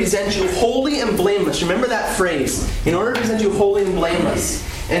order to present you holy and blameless. Remember that phrase. In order to present you holy and blameless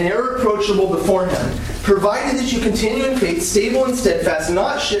and irreproachable before him, provided that you continue in faith, stable and steadfast,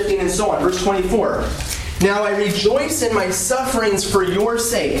 not shifting, and so on. Verse 24. Now I rejoice in my sufferings for your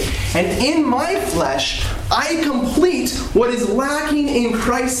sake, and in my flesh I complete what is lacking in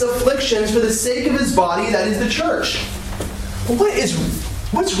Christ's afflictions for the sake of his body, that is the church.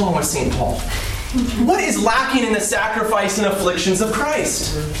 What's wrong with St. Paul? What is lacking in the sacrifice and afflictions of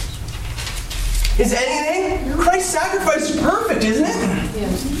Christ? Is anything? Christ's sacrifice is perfect, isn't it?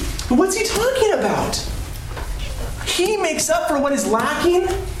 Yes. What's he talking about? He makes up for what is lacking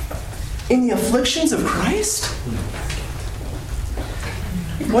in the afflictions of Christ?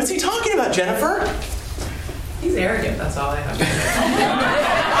 What's he talking about, Jennifer? He's arrogant, that's all I have to say.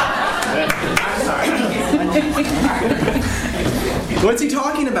 I'm sorry. What's he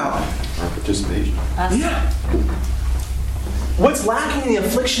talking about? Participation. Yeah. What's lacking in the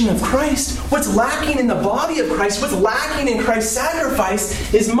affliction of Christ? What's lacking in the body of Christ? What's lacking in Christ's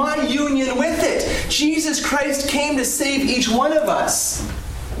sacrifice is my union with it. Jesus Christ came to save each one of us.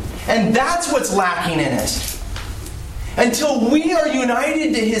 And that's what's lacking in it. Until we are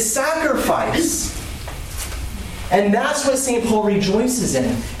united to his sacrifice. And that's what St. Paul rejoices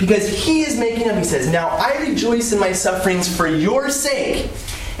in. Because he is making up, he says, now I rejoice in my sufferings for your sake.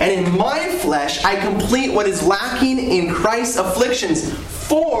 And in my flesh I complete what is lacking in Christ's afflictions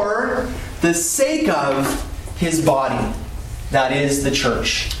for the sake of his body. That is the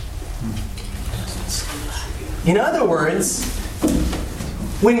church. In other words,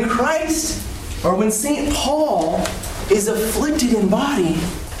 when Christ, or when St. Paul is afflicted in body,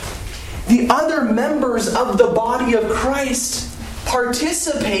 the other members of the body of Christ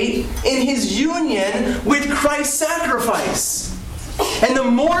participate in his union with Christ's sacrifice. And the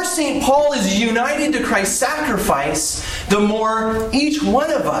more St. Paul is united to Christ's sacrifice, the more each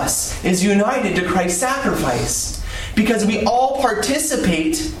one of us is united to Christ's sacrifice. Because we all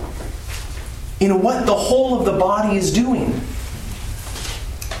participate in what the whole of the body is doing.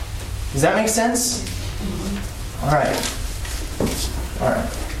 Does that make sense? All right.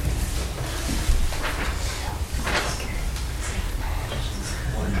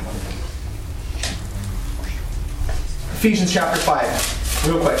 Ephesians chapter 5,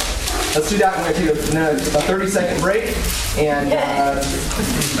 real quick. Let's do that. We're going to take a 30-second break. And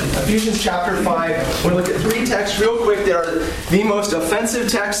Ephesians chapter 5, we're going to look at 3 texts real quick that are the most offensive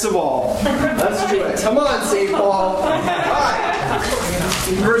texts of all. Let's do it. Come on, St. Paul. All right.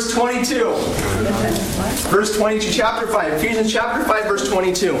 Verse 22. Verse 22, chapter 5. Ephesians chapter 5, verse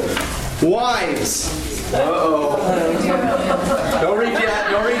 22. Wives. Uh-oh. Don't read yet.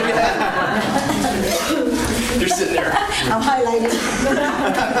 You're sitting there. I'm highlighting.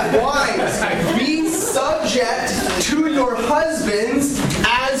 Wives, be subject to your husbands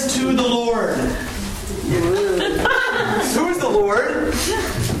as to the Lord. Who's the Lord?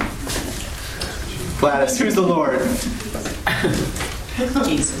 Gladys, who's the Lord?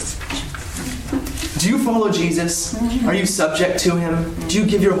 Jesus. Do you follow Jesus? Are you subject to him? Do you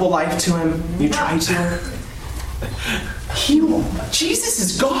give your whole life to him? You try to? Jesus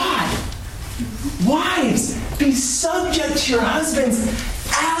is God. Wives, be subject to your husbands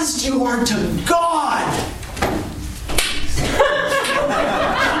as you are to God.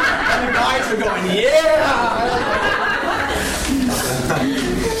 And the guys are going, yeah!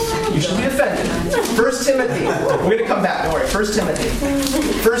 You should be offended. 1 Timothy. We're going to come back. Don't worry. 1 Timothy.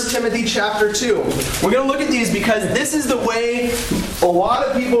 1 Timothy chapter 2. We're going to look at these because this is the way a lot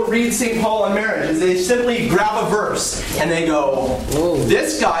of people read St. Paul on marriage. Is they simply grab a verse and they go,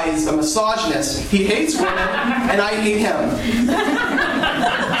 this guy is a misogynist. He hates women and I hate him.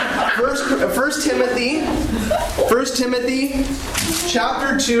 1 Timothy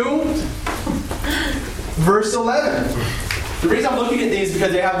chapter 2 verse 11. The reason I'm looking at these is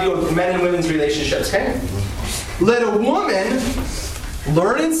because they have to do with men and women's relationships, okay? Let a woman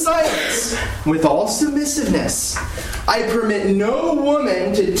learn in silence with all submissiveness. I permit no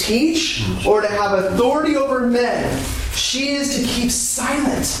woman to teach or to have authority over men. She is to keep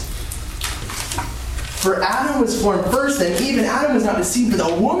silent. For Adam was formed first, then even Adam was not deceived, but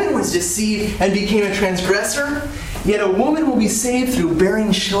the woman was deceived and became a transgressor. Yet a woman will be saved through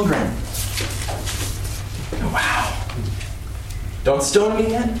bearing children. Wow. Don't stone me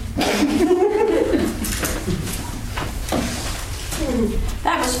yet.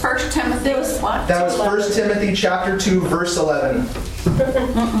 That was 1 Timothy. That was what? That was 1 Timothy chapter 2, verse 11. 1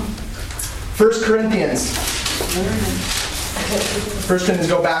 Corinthians. 1 Corinthians,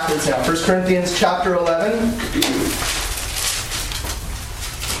 go backwards now. 1 Corinthians chapter 11.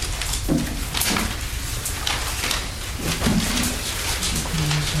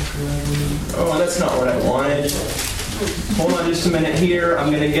 Oh, that's not what I wanted. Hold on just a minute here. I'm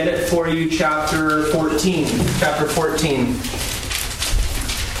going to get it for you. Chapter 14. Chapter 14.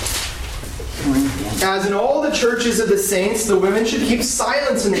 As in all the churches of the saints, the women should keep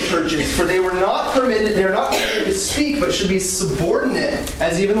silence in the churches, for they are not permitted to speak, but should be subordinate,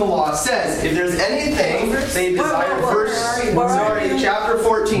 as even the law says. If there's anything they desire, chapter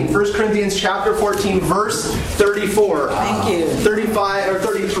 14, 1 Corinthians chapter 14, verse 34. Thank you. 35, or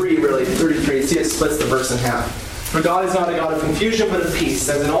 33 really, 33. See, it splits the verse in half. For God is not a God of confusion, but of peace.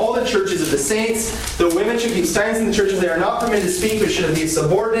 As in all the churches of the saints, the women should keep silence in the churches. They are not permitted to speak, but should be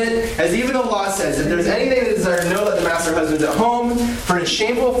subordinate. As even the law says, if there's anything they desire to know, let the master husbands at home. For it is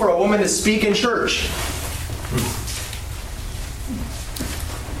shameful for a woman to speak in church.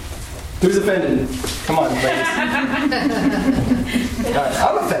 Who's offended? Come on, ladies.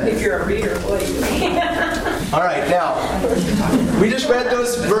 I'm offended. If you're a reader, what do you mean? All right, now, we just read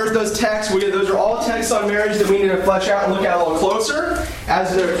those texts. Those are all texts on marriage that we need to flesh out and look at a little closer as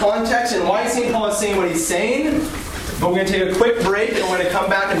to their context and why St. Paul is saying what he's saying. But we're going to take a quick break and we're going to come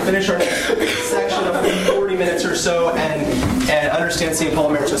back and finish our next section of 40 minutes or so and understand St. Paul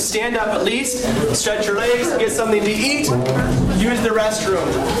marriage. So stand up at least, stretch your legs, get something to eat, use the restroom.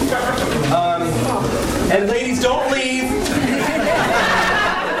 And ladies, don't leave.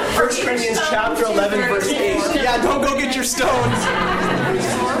 1 Corinthians chapter 11, verse 8. Yeah, don't go get your stones.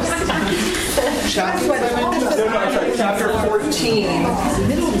 Chapter 14.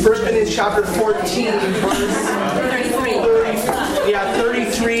 1 Corinthians chapter 14, verse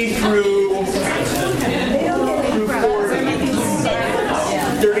 33 through 40.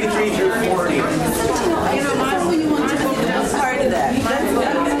 33 through 40. You know, why would you want to go down part of that?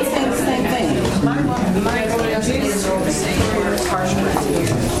 Same thing.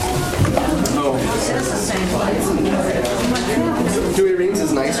 Oh. Dewey Reams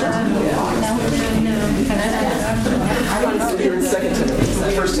is nicer. You're in 2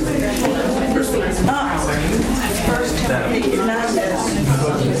 Timothy. 1 Timothy.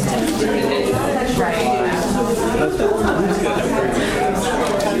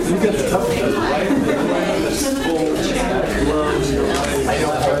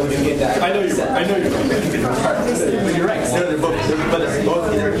 I know you're right. But you're right. They're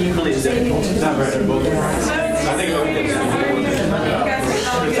both they're equally as difficult. Not right. They're both. I think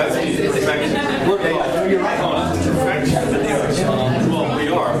you're right. Well, we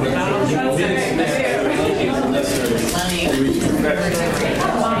are.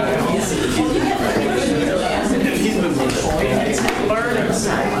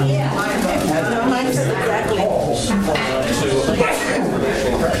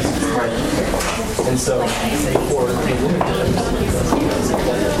 And so, before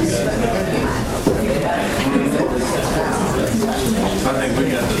I think we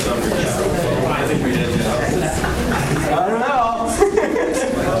got this under control. I think we did. I don't know.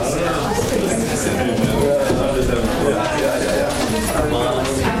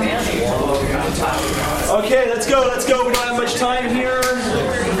 Okay, let's go. We don't have much time here.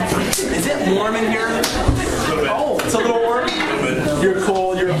 Is it warm in here? Oh, it's a little warm. You're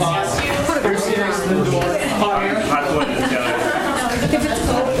cold. You're hot. You're sitting next to the door. Hot.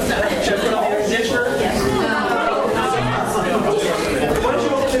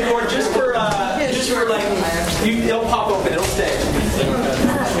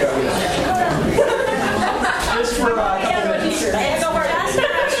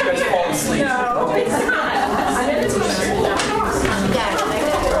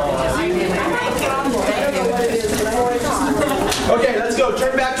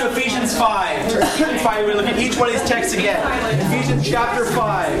 back to Ephesians 5. Turn to Ephesians 5. We're going to look at each one of these texts again. Ephesians chapter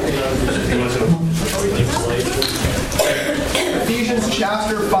 5. Ephesians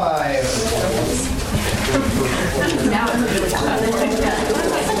chapter 5.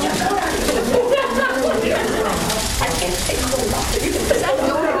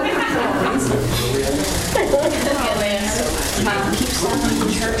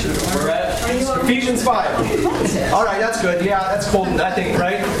 Ephesians 5. All right, that's good. Yeah, that's cool. I think,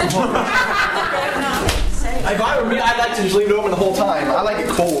 right? If I were me, I'd like to just leave it open the whole time. I like it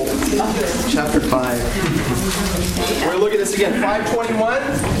cold. Chapter 5. We're going to look at this again. 5:21.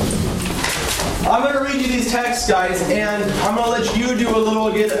 I'm going to read you these texts, guys, and I'm going to let you do get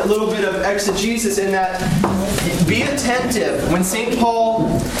a little bit of exegesis in that. Be attentive when St.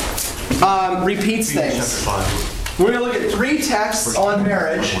 Paul repeats things. We're going to look at 3 texts on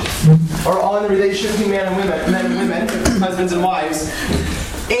marriage, or on the relationship between men and women, husbands and wives.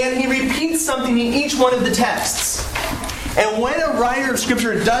 And he repeats something in each one of the texts. And when a writer of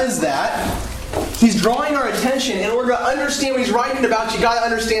Scripture does that, he's drawing our attention. In order to understand what he's writing about, you got to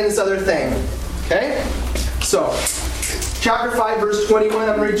understand this other thing. Okay? So, chapter 5, verse 21,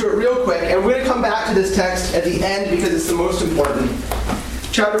 I'm going to read through it real quick. And we're going to come back to this text at the end because it's the most important.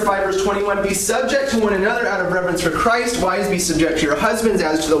 Chapter 5, verse 21, be subject to one another out of reverence for Christ. Wives, be subject to your husbands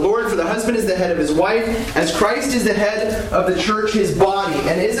as to the Lord. For the husband is the head of his wife, as Christ is the head of the church, his body,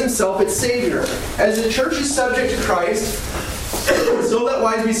 and is himself its Savior. As the church is subject to Christ, so let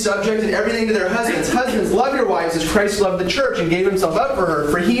wives be subject in everything to their husbands. Husbands, love your wives as Christ loved the church and gave himself up for her,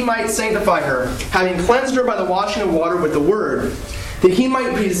 for he might sanctify her, having cleansed her by the washing of water with the word, that he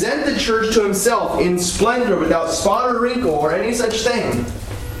might present the church to himself in splendor, without spot or wrinkle or any such thing,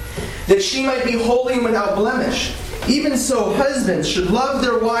 that she might be holy and without blemish. Even so, husbands should love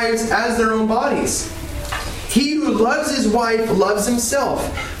their wives as their own bodies. He who loves his wife loves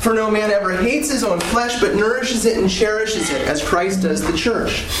himself. For no man ever hates his own flesh, but nourishes it and cherishes it, as Christ does the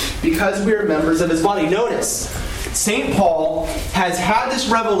church, because we are members of his body. Notice, St. Paul has had this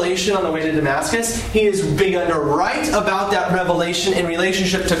revelation on the way to Damascus. He has begun to write about that revelation in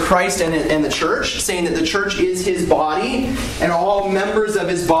relationship to Christ and the church, saying that the church is his body and all members of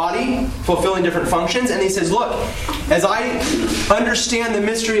his body fulfilling different functions. And he says, look, as I understand the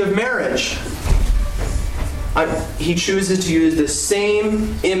mystery of marriage, he chooses to use the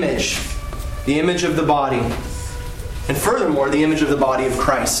same image, the image of the body, and furthermore, the image of the body of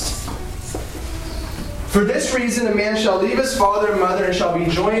Christ. For this reason, a man shall leave his father and mother and shall be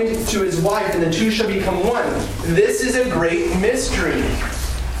joined to his wife, and the two shall become one. This is a great mystery.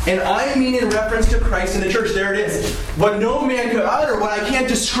 And I mean in reference to Christ and the church. There it is. But no man could utter what I can't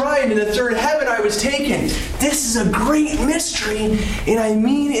describe. In the third heaven I was taken. This is a great mystery. And I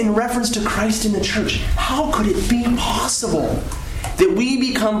mean in reference to Christ and the church. How could it be possible that we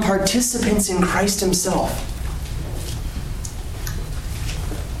become participants in Christ himself?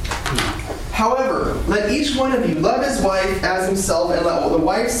 However, let each one of you love his wife as himself, and let the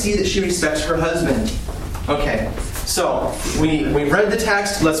wife see that she respects her husband. Okay, so we read the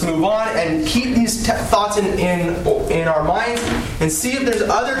text. Let's move on and keep these thoughts in our minds and see if there's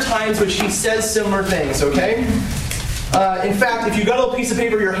other times which he says similar things, okay? In fact, if you've got a little piece of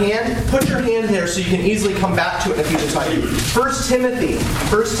paper in your hand, put your hand there so you can easily come back to it in a future time. 1 Timothy,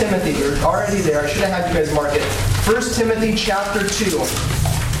 you're already there. I should have had you guys mark it. 1 Timothy chapter 2.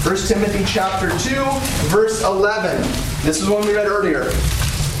 1 Timothy chapter 2, verse 11. This is one we read earlier.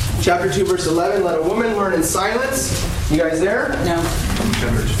 Chapter 2, verse 11. Let a woman learn in silence. You guys there? No.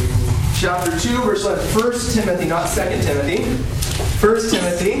 Chapter 2, verse 11. 1 Timothy, not 2 Timothy. 1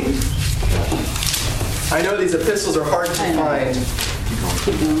 Timothy. I know these epistles are hard to find.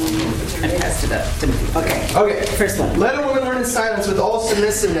 I passed it up. Okay. First one. Let a woman learn in silence with all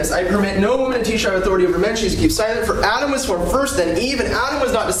submissiveness. I permit no woman to teach her authority over men. She is to keep silent. For Adam was formed first, then Eve, and Adam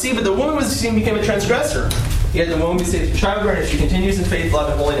was not deceived, but the woman was deceived and became a transgressor. Yet the woman be saved childbearing if she continues in faith, love,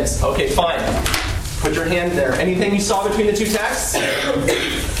 and holiness. Okay, fine. Put your hand there. Anything you saw between the two texts?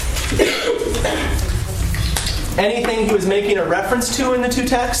 Anything he was making a reference to in the two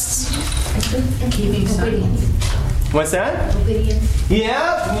texts? Keeping silence. What's that? Obedience.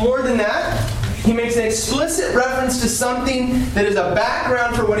 Yeah, more than that. He makes an explicit reference to something that is a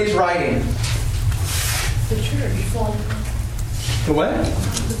background for what he's writing. The church. The what?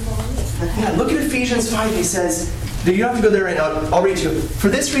 Yeah, look at Ephesians 5. He says, you don't have to go there right now. I'll read to you. For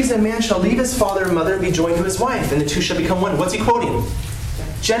this reason a man shall leave his father and mother and be joined to his wife, and the two shall become one. What's he quoting?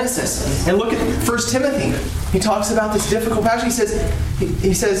 Genesis. And look at 1 Timothy. He talks about this difficult passage.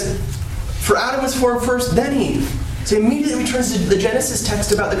 He says, for Adam was formed first, then Eve. So he immediately returns to the Genesis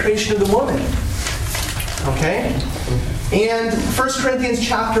text about the creation of the woman. Okay? And 1 Corinthians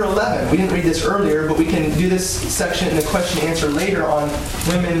chapter 11. We didn't read this earlier, but we can do this section in the question and answer later on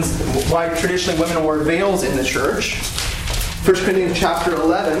why traditionally women wore veils in the church. 1 Corinthians chapter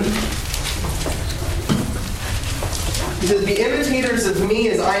 11. He says, "Be imitators of me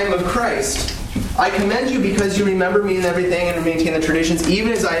as I am of Christ. I commend you because you remember me in everything and maintain the traditions,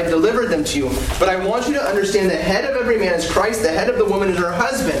 even as I have delivered them to you. But I want you to understand the head of every man is Christ, the head of the woman is her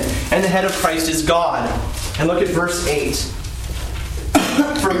husband, and the head of Christ is God." And look at verse 8.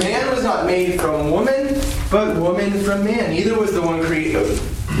 "For man was not made from woman, but woman from man. Neither was man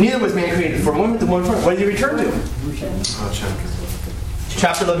created for woman, the woman from man." What did he return to?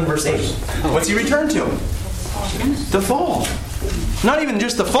 Chapter 11, verse 8. What's he return to? The fall. Not even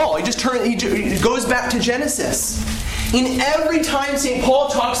just the fall. He goes back to Genesis. In every time St. Paul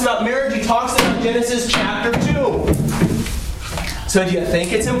talks about marriage, he talks about Genesis chapter 2. So do you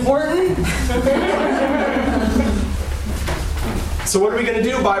think it's important? So what are we going to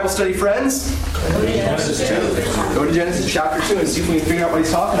do, Bible study friends? Go to Genesis 2. Go to Genesis chapter 2 and see if we can figure out what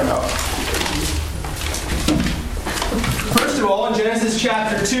he's talking about. First of all, in Genesis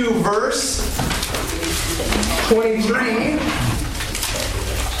chapter 2, verse 23.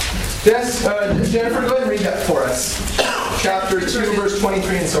 Jennifer, go ahead and read that for us. Chapter 2, verse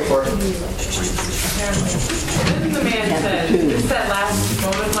 23 and so forth. Then the man said, "This at last is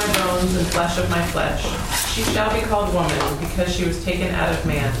bone of my bones and flesh of my flesh. She shall be called woman, because she was taken out of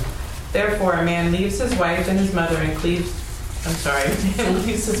man. Therefore a man leaves his wife and his mother and leaves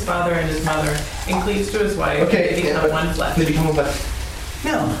his father and his mother and cleaves to his wife, and they become one flesh." They become one flesh.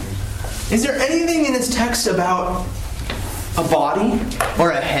 Now, is there anything in this text about a body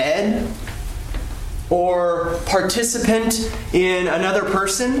or a head or participant in another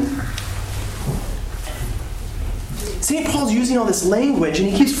person? St. Paul's using all this language and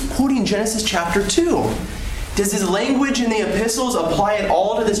he keeps quoting Genesis chapter 2. Does his language in the epistles apply at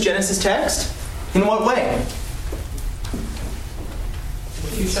all to this Genesis text? In what way?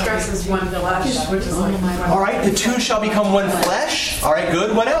 He stresses one flesh, which is like all right, the two shall become one flesh. All right,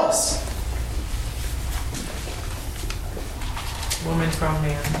 good. What else? woman from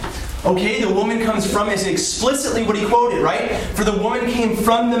man. Okay, the woman comes from is explicitly what he quoted, right? For the woman came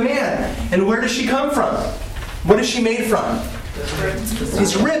from the man. And where does she come from? What is she made from?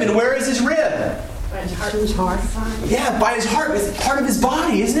 His rib. And where is his rib? By his heart. Yeah, by his heart. It's part of his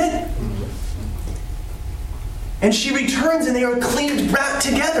body, isn't it? And she returns and they are cleaved back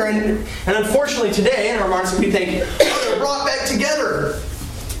together. And unfortunately today, in our minds, we think, oh, they're brought back together.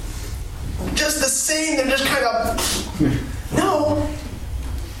 Just the same, they're just kind of... No.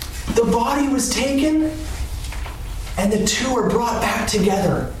 The body was taken and the two are brought back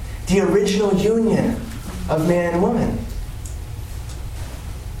together. The original union of man and woman.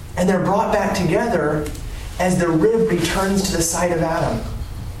 And they're brought back together as the rib returns to the side of Adam.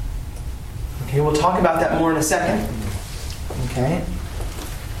 Okay, we'll talk about that more in a second. Okay.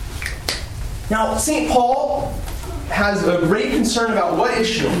 Now, St. Paul has a great concern about what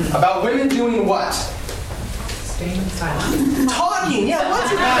issue? About women doing what? Staying silent. Talking! Yeah,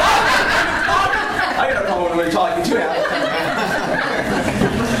 what's it about? I got a problem when women talking too.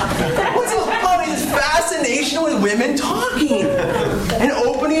 What's it about this fascination with women talking and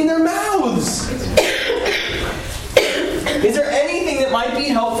opening their mouths? Is there anything that might be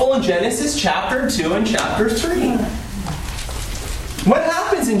helpful in Genesis chapter 2 and chapter 3? What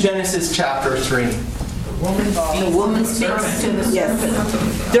happens in Genesis chapter 3? The woman speaks to the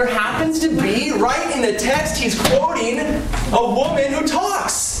serpent. There happens to be, right in the text, he's quoting a woman who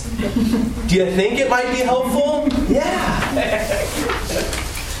talks. Do you think it might be helpful? Yeah.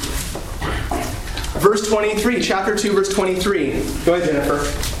 Verse 23, chapter 2, verse 23. Go ahead,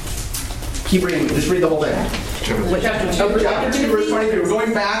 Jennifer. Keep reading. Just read the whole thing. Chapter 2, verse 23. We're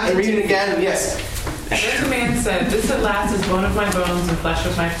going back and reading again. Yes. Then the man said, "This at last is bone of my bones and flesh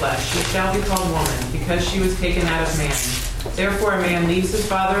of my flesh. She shall be called woman, because she was taken out of man. Therefore a man leaves his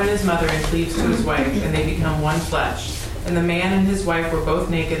father and his mother and cleaves to his wife, and they become one flesh. And the man and his wife were both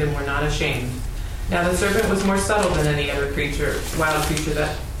naked and were not ashamed. Now the serpent was more subtle than any other wild creature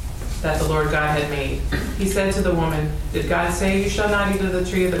that the Lord God had made. He said to the woman, 'Did God say you shall not eat of the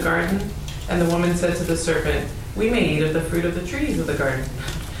tree of the garden?' And the woman said to the serpent, 'We may eat of the fruit of the trees of the garden.'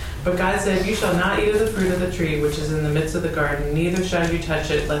 But God said, 'You shall not eat of the fruit of the tree which is in the midst of the garden, neither shall you touch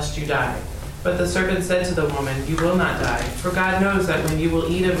it, lest you die.' But the serpent said to the woman, 'You will not die, for God knows that when you will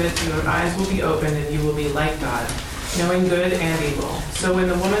eat of it, your eyes will be opened, and you will be like God, knowing good and evil.' So when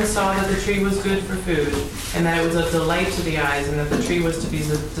the woman saw that the tree was good for food, and that it was a delight to the eyes, and that the tree was to be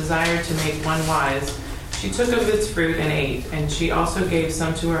desired to make one wise, she took of its fruit and ate, and she also gave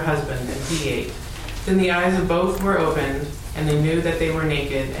some to her husband, and he ate. Then the eyes of both were opened, and they knew that they were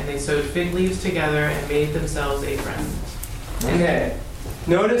naked, and they sewed fig leaves together and made themselves aprons. Okay.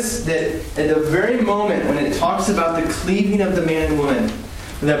 Notice that at the very moment when it talks about the cleaving of the man and woman,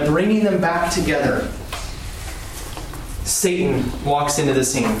 that bringing them back together, Satan walks into the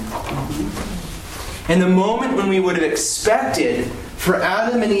scene. And the moment when we would have expected for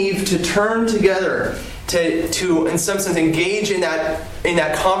Adam and Eve to turn together, to in some sense engage in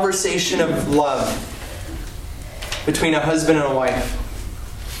that conversation of love between a husband and a wife,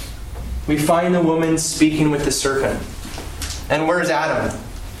 we find the woman speaking with the serpent. And where's Adam?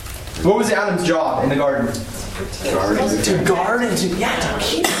 What was Adam's job in the garden? To guard and to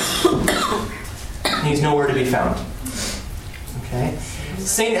keep it. He's nowhere to be found. Okay?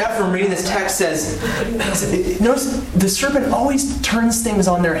 St. Ephraim, reading this text, says, notice the serpent always turns things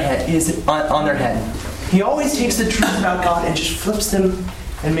on their head. He always takes the truth about God and just flips them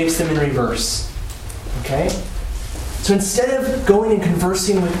and makes them in reverse. Okay? So instead of going and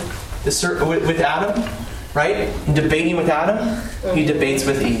conversing with Adam, right, and debating with Adam, he debates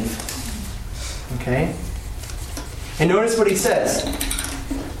with Eve. Okay? And notice what he says.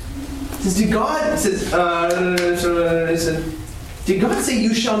 He says, did God say,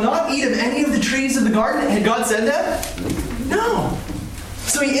 you shall not eat of any of the trees of the garden? Had God said that? No.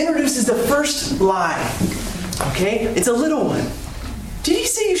 So he introduces the first lie. Okay? It's a little one. Did he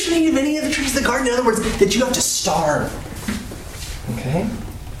say you shouldn't eat of any of the trees of the garden? In other words, that you have to starve. Okay?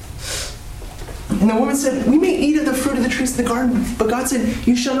 And the woman said, we may eat of the fruit of the trees of the garden. But God said,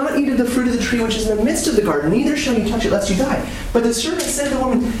 you shall not eat of the fruit of the tree which is in the midst of the garden. Neither shall you touch it lest you die. But the serpent said to the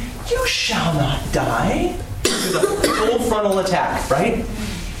woman, you shall not die. It's a full frontal attack, right?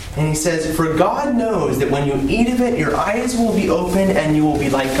 And he says, for God knows that when you eat of it, your eyes will be open and you will be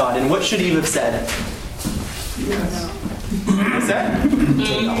like God. And what should Eve have said? Yes. What's that?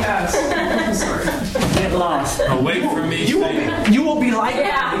 Yes. Get lost. Away from me, Satan. You will be like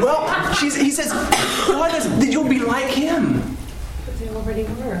him. Well, he says, God knows that you'll be like him. But they already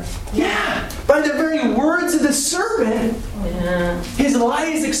were. Yeah. By the very words of the serpent, his lie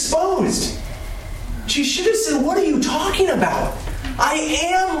is exposed. She should have said, what are you talking about? I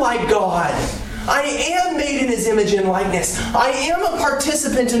am like God. I am made in his image and likeness. I am a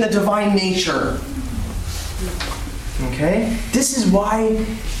participant in the divine nature. Okay? This is why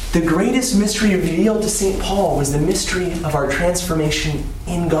the greatest mystery revealed to St. Paul was the mystery of our transformation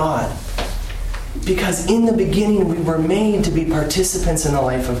in God. Because in the beginning we were made to be participants in the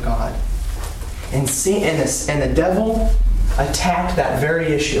life of God. And the devil attacked that very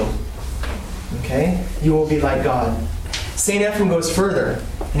issue. Okay? You will be like God. St. Ephraim goes further,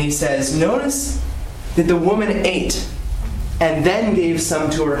 and he says, notice that the woman ate and then gave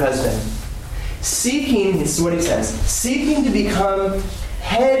some to her husband. Seeking, this is what he says, seeking to become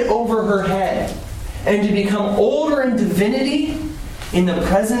head over her head and to become older in divinity in the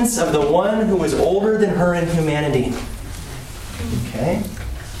presence of the one who was older than her in humanity. Okay?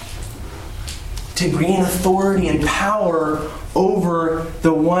 To gain authority and power over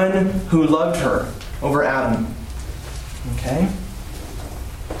the one who loved her, over Adam. Okay?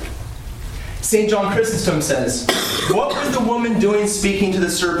 St. John Chrysostom says, what was the woman doing speaking to the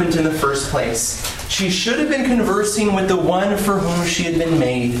serpent in the first place? She should have been conversing with the one for whom she had been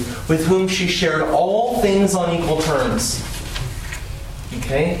made, with whom she shared all things on equal terms.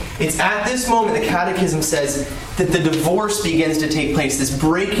 Okay? It's at this moment the Catechism says that the divorce begins to take place, this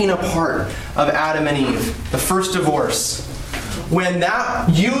breaking apart of Adam and Eve, the first divorce. When that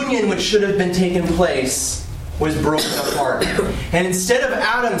union which should have been taking place was broken apart. And instead of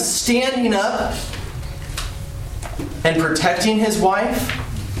Adam standing up and protecting his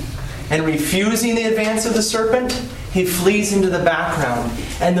wife and refusing the advance of the serpent, he flees into the background.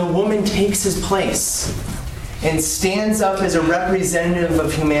 And the woman takes his place and stands up as a representative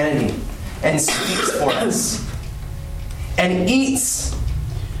of humanity and speaks for us and eats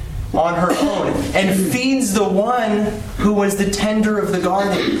on her own and feeds the one who was the tender of the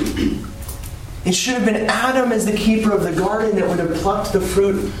garden. It should have been Adam as the keeper of the garden that would have plucked the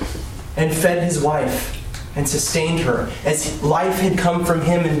fruit and fed his wife and sustained her, as life had come from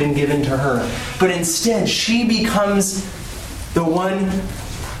him and been given to her. But instead, she becomes the one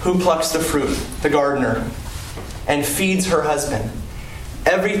who plucks the fruit, the gardener, and feeds her husband.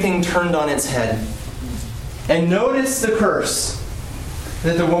 Everything turned on its head. And notice the curse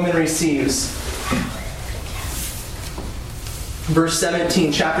that the woman receives. Verse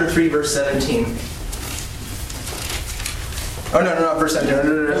 17, chapter 3, verse 17. Oh, no, not verse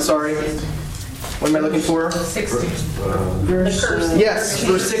 17. No, sorry. What am I looking for? 16. Yes,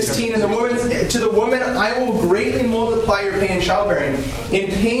 verse 16. And to the woman, I will greatly multiply your pain in childbearing.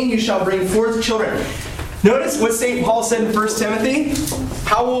 In pain you shall bring forth children. Notice what St. Paul said in 1 Timothy.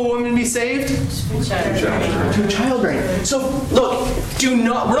 How will a woman be saved? Through childbearing. So, look, we're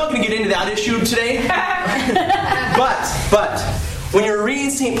not going to get into that issue today. but, when you're reading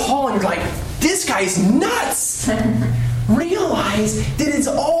St. Paul and you're like, this guy's nuts, realize that it's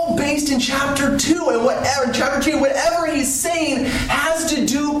all based in chapter 2 and whatever he's saying has to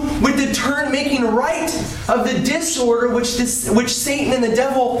do with the making right of the disorder which Satan and the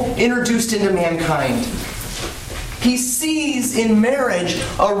devil introduced into mankind. He sees in marriage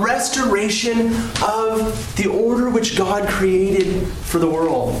a restoration of the order which God created for the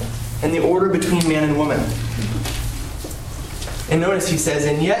world and the order between man and woman. And notice he says,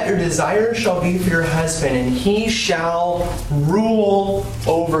 and yet your desire shall be for your husband, and he shall rule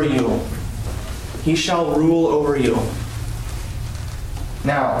over you. He shall rule over you.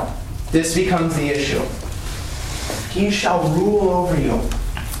 Now, this becomes the issue. He shall rule over you.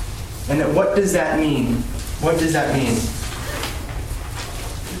 And what does that mean? What does that mean?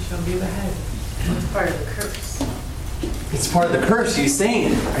 You shall be the head. It's part of the curse. It's part of the curse. Are you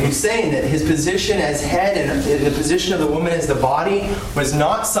saying that his position as head and the position of the woman as the body was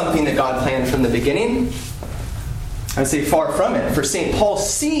not something that God planned from the beginning? I would say far from it. For St. Paul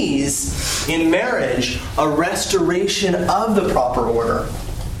sees in marriage a restoration of the proper order.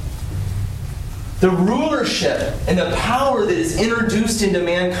 The rulership and the power that is introduced into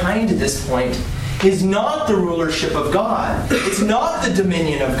mankind at this point is not the rulership of God. It's not the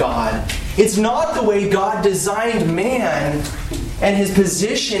dominion of God. It's not the way God designed man and his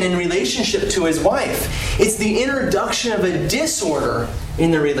position in relationship to his wife. It's the introduction of a disorder in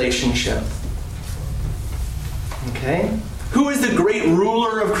the relationship. Okay? Who is the great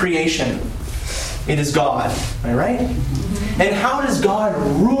ruler of creation? It is God. Am I right? And how does God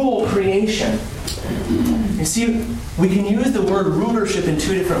rule creation? You see, we can use the word rulership in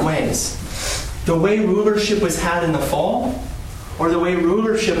two different ways. The way rulership was had in the fall, or the way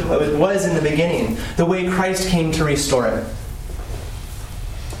rulership was in the beginning, the way Christ came to restore it.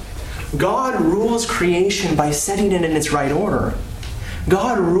 God rules creation by setting it in its right order.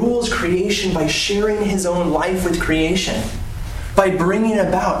 God rules creation by sharing his own life with creation, by bringing it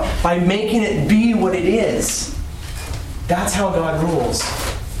about, by making it be what it is. That's how God rules.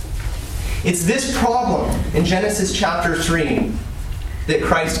 It's this problem in Genesis chapter 3 that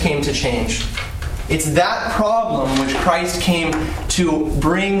Christ came to change. It's that problem which Christ came to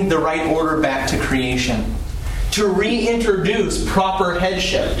bring the right order back to creation. To reintroduce proper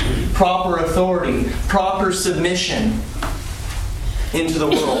headship, proper authority, proper submission into the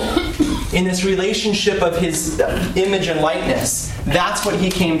world. In this relationship of his image and likeness, that's what he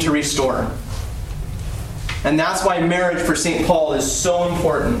came to restore. And that's why marriage for St. Paul is so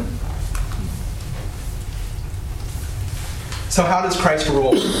important. So how does Christ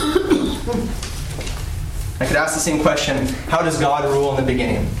rule? I could ask the same question. How does God rule in the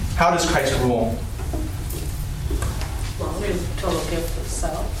beginning? How does Christ rule? Well, there's a total gift of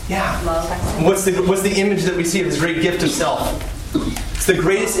self. Yeah. Love. What's the image that we see of his great gift of self? It's the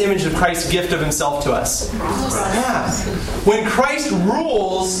greatest image of Christ's gift of himself to us. Yeah. When Christ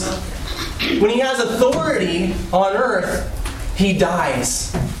rules, when he has authority on earth, he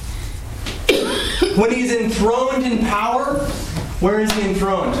dies. When he's enthroned in power, where is he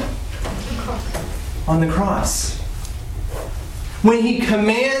enthroned? On the cross. When he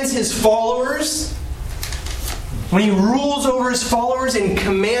commands his followers, when he rules over his followers and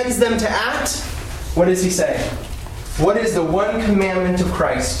commands them to act, what does he say? What is the one commandment of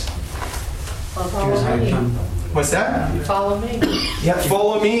Christ? Follow me. What's that? Follow me. Yeah,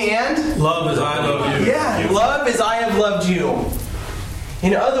 follow me and? Love as I love you. Yeah, love as I have loved you.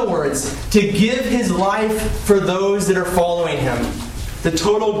 In other words, to give his life for those that are following him. The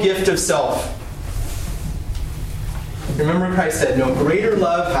total gift of self. Remember Christ said, no greater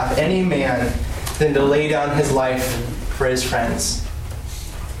love hath any man than to lay down his life for his friends.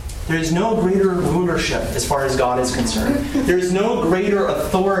 There is no greater rulership as far as God is concerned. There is no greater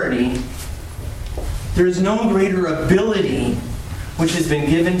authority. There is no greater ability which has been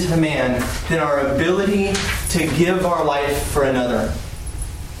given to man than our ability to give our life for another.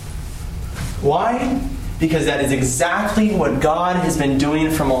 Why? Because that is exactly what God has been doing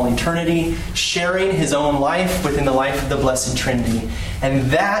from all eternity, sharing his own life within the life of the Blessed Trinity. And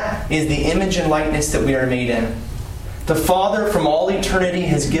that is the image and likeness that we are made in. The Father from all eternity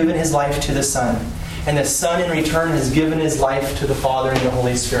has given his life to the Son. And the Son in return has given his life to the Father and the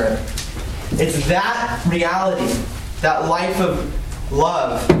Holy Spirit. It's that reality, that life of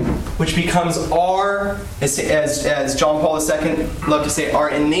love, which becomes our, as John Paul II loved to say, our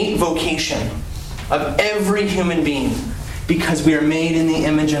innate vocation of every human being, because we are made in the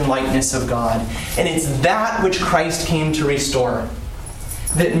image and likeness of God. And it's that which Christ came to restore.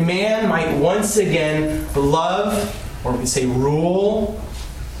 That man might once again love, or we say rule,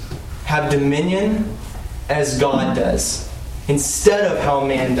 have dominion as God does, instead of how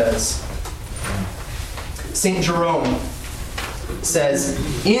man does. St. Jerome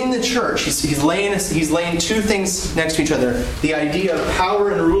says, in the church, he's laying two things next to each other. The idea of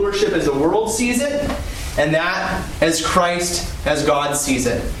power and rulership as the world sees it, and that as Christ, as God sees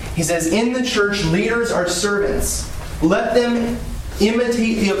it. He says, in the church, leaders are servants. Let them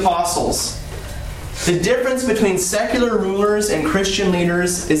imitate the apostles. The difference between secular rulers and Christian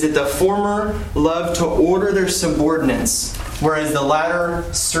leaders is that the former love to order their subordinates, whereas the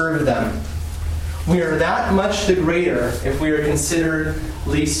latter serve them. We are that much the greater if we are considered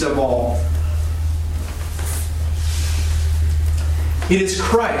least of all. It is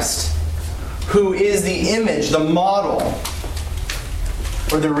Christ who is the image, the model,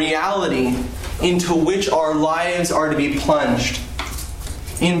 or the reality into which our lives are to be plunged.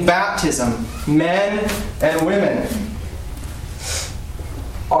 In baptism, men and women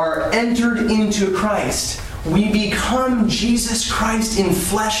are entered into Christ. We become Jesus Christ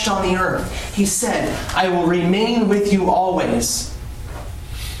enfleshed on the earth. He said, I will remain with you always.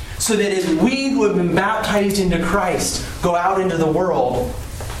 So that as we who have been baptized into Christ go out into the world,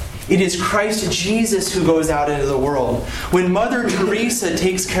 it is Christ Jesus who goes out into the world. When Mother Teresa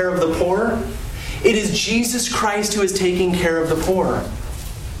takes care of the poor, it is Jesus Christ who is taking care of the poor.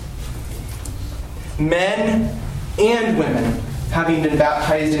 Men and women having been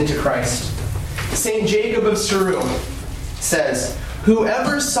baptized into Christ. St. Jacob of Syru says,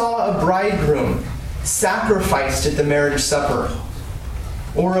 whoever saw a bridegroom sacrificed at the marriage supper,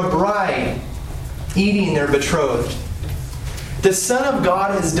 or a bride eating their betrothed, the Son of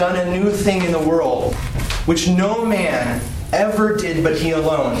God has done a new thing in the world, which no man ever did but he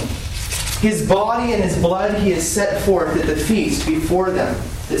alone. His body and his blood he has set forth at the feast before them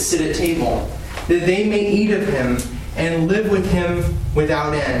that sit at table, that they may eat of him and live with him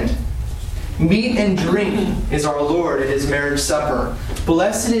without end. Meat and drink is our Lord at his marriage supper.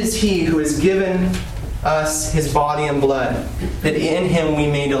 Blessed is he who has given us his body and blood, that in him we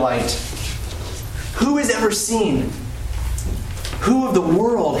may delight. Who has ever seen, who of the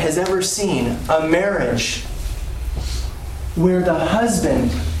world has ever seen a marriage where the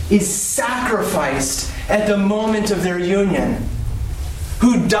husband is sacrificed at the moment of their union,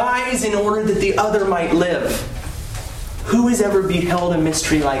 who dies in order that the other might live? Who has ever beheld a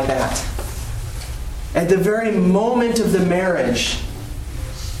mystery like that? At the very moment of the marriage,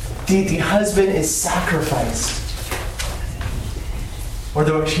 the husband is sacrificed. Or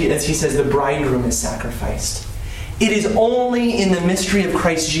as he says, the bridegroom is sacrificed. It is only in the mystery of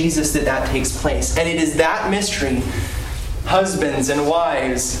Christ Jesus that takes place. And it is that mystery, husbands and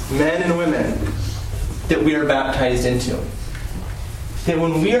wives, men and women, that we are baptized into. That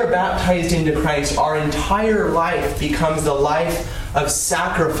when we are baptized into Christ, our entire life becomes the life of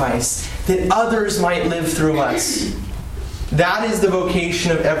sacrifice, that others might live through us. That is the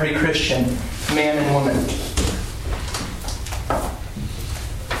vocation of every Christian, man and woman.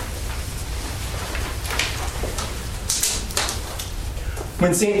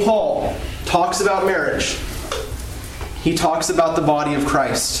 When St. Paul talks about marriage, he talks about the body of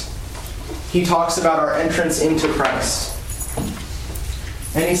Christ. He talks about our entrance into Christ.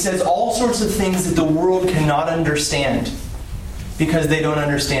 And he says all sorts of things that the world cannot understand because they don't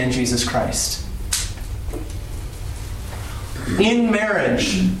understand Jesus Christ. In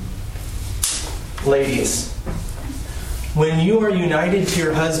marriage, ladies, when you are united to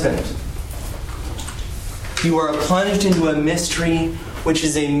your husband, you are plunged into a mystery which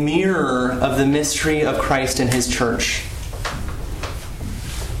is a mirror of the mystery of Christ and his church.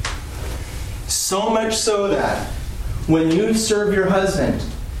 So much so that when you serve your husband,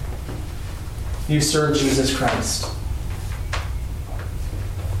 you serve Jesus Christ.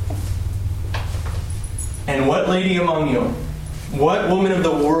 And what lady among you, what woman of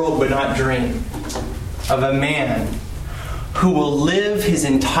the world would not dream of a man who will live his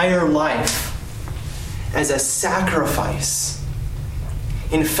entire life as a sacrifice?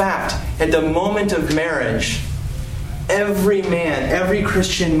 In fact, at the moment of marriage, every man, every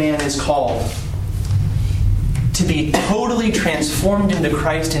Christian man is called to be totally transformed into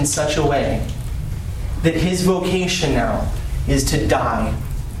Christ in such a way that his vocation now is to die.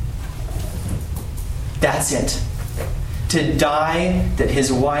 That's it. To die that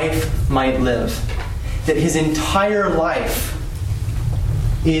his wife might live. That his entire life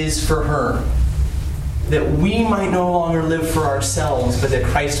is for her. That we might no longer live for ourselves, but that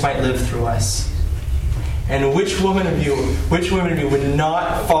Christ might live through us. And which women of you would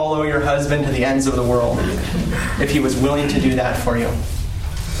not follow your husband to the ends of the world if he was willing to do that for you?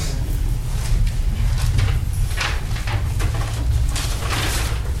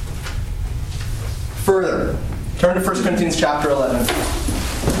 Further, turn to 1 Corinthians chapter 11.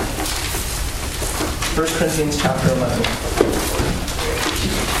 1 Corinthians chapter 11.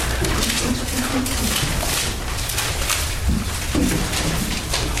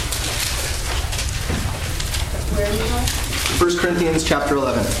 Where are you going? 1 Corinthians chapter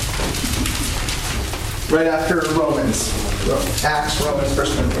 11. Right after Romans. Acts, Romans, 1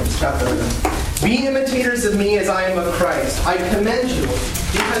 Corinthians chapter 11. Be imitators of me as I am of Christ. I commend you,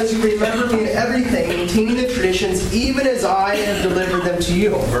 because you remember me in everything, maintaining the traditions, even as I have delivered them to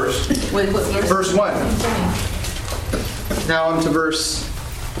you. Verse 1. Now I'm to verse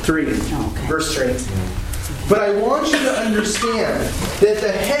 3. Verse 3. But I want you to understand that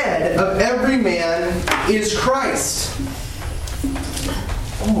the head of every man is Christ.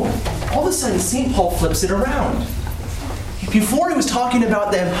 Oh, all of a sudden St. Paul flips it around. Before he was talking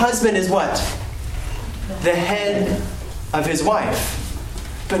about the husband as what? The head of his wife.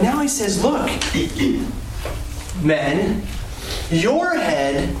 But now he says, look, men, your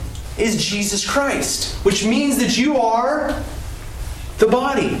head is Jesus Christ, which means that you are the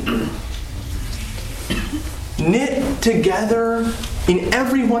body. Knit together in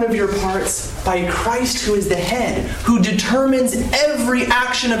every one of your parts by Christ, who is the head, who determines every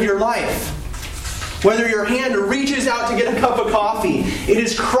action of your life. Whether your hand reaches out to get a cup of coffee, it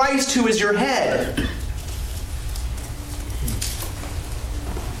is Christ who is your head.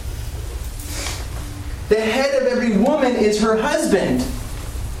 The head of every woman is her husband.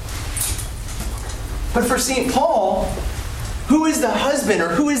 But for St. Paul, who is the husband or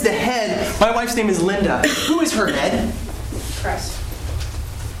who is the head? My wife's name is Linda. Who is her head? Christ.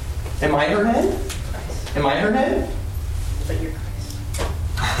 Am I her head? Christ. Am I her head? But you're Christ.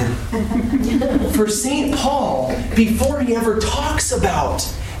 For St. Paul, before he ever talks about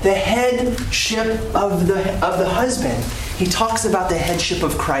the headship of the husband, he talks about the headship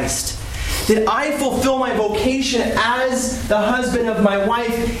of Christ. That I fulfill my vocation as the husband of my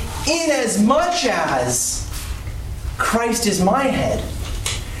wife in as much as Christ is my head.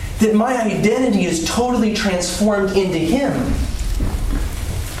 That my identity is totally transformed into Him.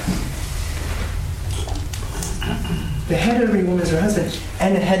 The head of every woman is her husband,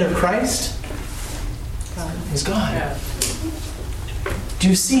 and the head of Christ is God. Yeah. Do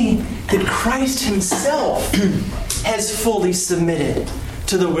you see that Christ Himself has fully submitted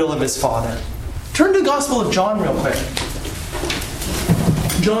to the will of His Father? Turn to the Gospel of John real quick.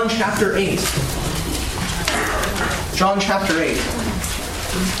 John chapter 8. John chapter 8.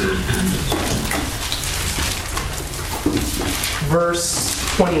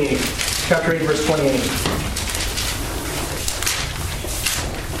 Verse 28. Chapter 8, verse 28.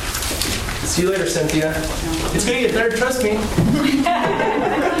 See you later, Cynthia. It's going to get better, trust me.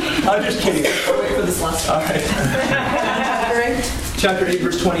 I'm just kidding. I'll wait for this last one. All right. Chapter 8,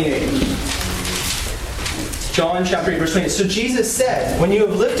 verse 28. John chapter 8, verse 28. So Jesus said, when you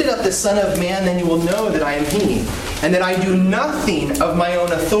have lifted up the Son of Man, then you will know that I am He, and that I do nothing of my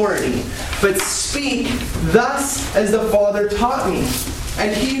own authority, but speak thus as the Father taught me.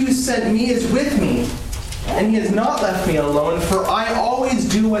 And He who sent me is with me, and He has not left me alone, for I always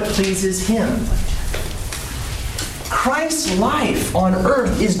do what pleases Him. Christ's life on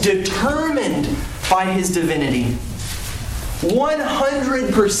earth is determined by His divinity.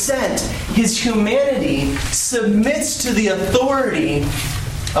 100% His humanity submits to the authority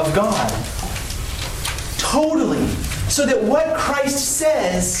of God. Totally. So that what Christ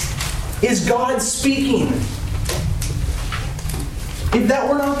says is God speaking. If that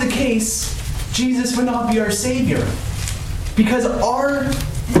were not the case, Jesus would not be our Savior. Because our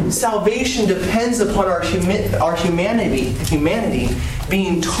salvation depends upon our humanity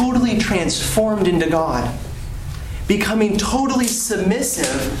being totally transformed into God. Becoming totally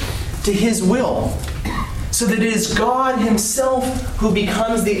submissive to His will. So that it is God Himself who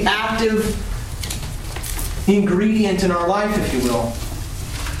becomes the active ingredient in our life, if you will.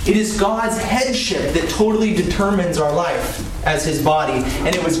 It is God's headship that totally determines our life as His body.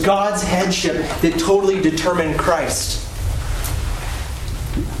 And it was God's headship that totally determined Christ.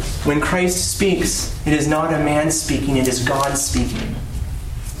 When Christ speaks, it is not a man speaking, it is God speaking.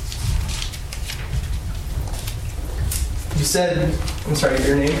 You said, I'm sorry,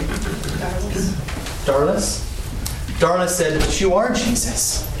 your name? Darlis. Darlis said, but you are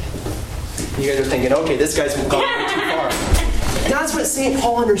Jesus. You guys are thinking, okay, this guy's gone way too far. That's what St.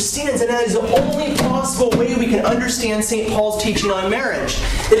 Paul understands, and that is the only possible way we can understand St. Paul's teaching on marriage.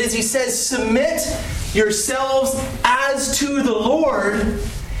 That is, he says, submit yourselves as to the Lord.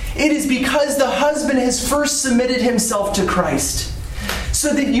 It is because the husband has first submitted himself to Christ,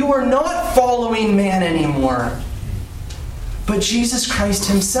 so that you are not following man anymore, but Jesus Christ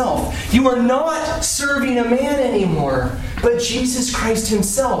himself. You are not serving a man anymore, but Jesus Christ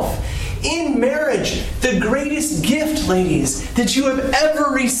himself. In marriage, the greatest gift, ladies, that you have ever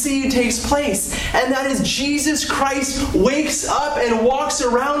received takes place. And that is Jesus Christ wakes up and walks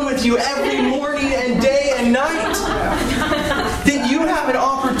around with you every morning and day and night. That you have an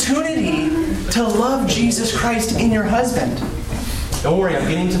opportunity to love Jesus Christ in your husband. Don't worry, I'm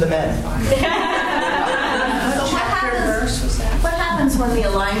getting to the men. What happens when the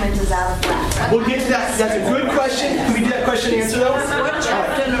alignment is out of whack? We'll get to that. That's a good question. Can we do that question and answer though?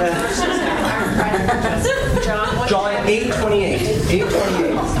 John 8:28.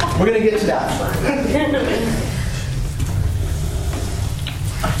 8:28. We're going to get to that.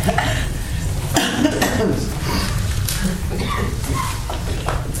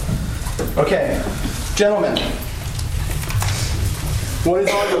 Okay, gentlemen. What is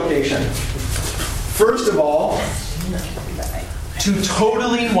our vocation? First of all, to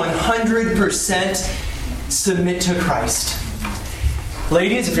totally 100% submit to Christ.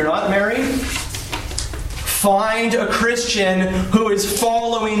 Ladies, if you're not married, find a Christian who is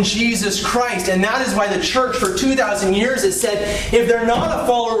following Jesus Christ. And that is why the church for 2,000 years has said, if they're not a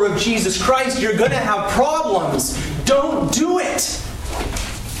follower of Jesus Christ, you're going to have problems. Don't do it.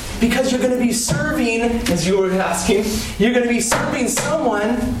 Because you're going to be serving, as you were asking, you're going to be serving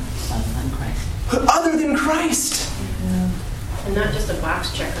someone other than Christ. And not just a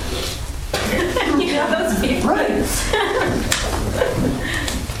box checker. You know those people. Right.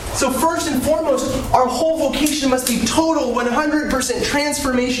 So first and foremost, our whole vocation must be total 100%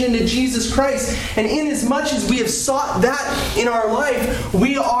 transformation into Jesus Christ. And inasmuch as we have sought that in our life,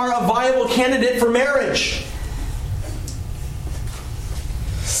 we are a viable candidate for marriage.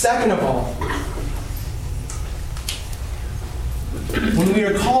 Second of all, when we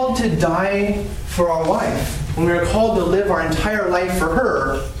are called to die for our wife, when we are called to live our entire life for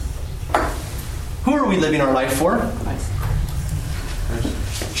her, who are we living our life for?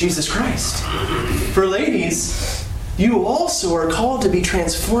 Jesus Christ. For ladies, you also are called to be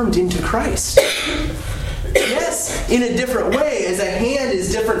transformed into Christ. Yes, in a different way, as a hand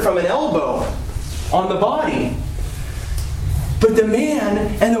is different from an elbow on the body. But the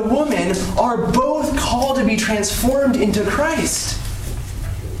man and the woman are both called to be transformed into Christ.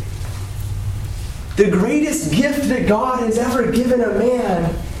 The greatest gift that God has ever given a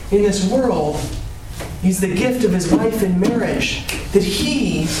man in this world is the gift of his wife in marriage, that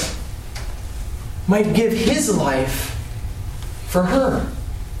he might give his life for her,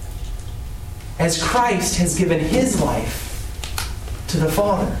 as Christ has given his life to the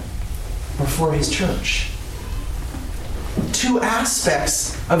Father, or for his church. Two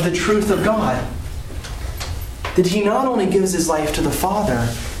aspects of the truth of God. That he not only gives his life to the Father,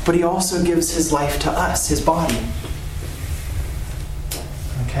 but he also gives his life to us, his body.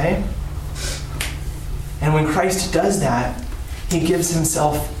 Okay? And when Christ does that, he gives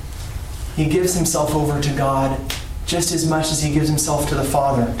himself over to God just as much as he gives himself to the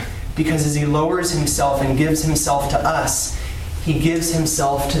Father. Because as he lowers himself and gives himself to us, he gives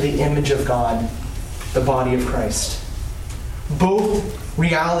himself to the image of God, the body of Christ. Both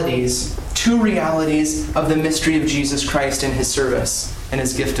realities, two realities of the mystery of Jesus Christ and his service and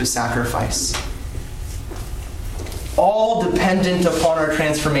his gift of sacrifice. All dependent upon our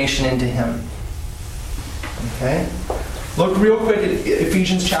transformation into him. Okay? Look real quick at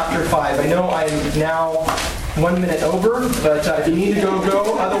Ephesians chapter 5. I know I'm now 1 minute over, but if you need to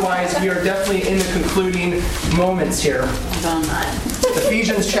go. Otherwise, we are definitely in the concluding moments here.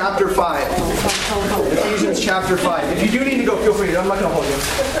 Ephesians chapter 5. Ephesians chapter 5. If you do need to go, feel free. I'm not going to hold you.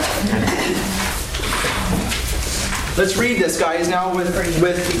 Let's read this, guys, now with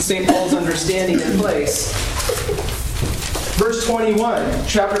St. Paul's understanding in place. Verse 21,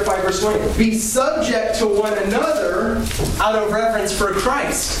 chapter 5, verse 20. Be subject to one another out of reverence for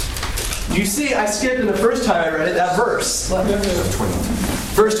Christ. You see, I skipped in the first time I read it, that verse.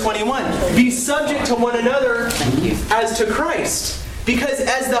 Verse 21. Be subject to one another as to Christ. Because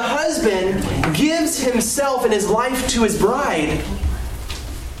as the husband gives himself and his life to his bride,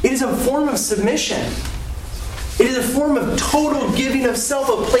 it is a form of submission. It is a form of total giving of self,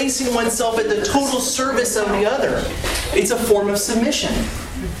 of placing oneself at the total service of the other. It's a form of submission.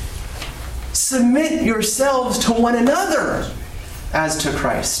 Submit yourselves to one another as to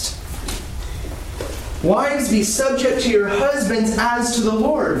Christ. Wives, be subject to your husbands as to the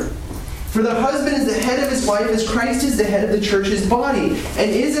Lord. For the husband is the head of his wife, as Christ is the head of the church, his body,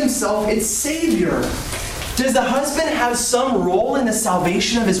 and is himself its Savior. Does the husband have some role in the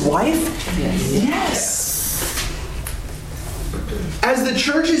salvation of his wife? Yes. As the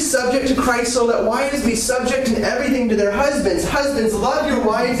church is subject to Christ, so that wives be subject in everything to their husbands. Husbands, love your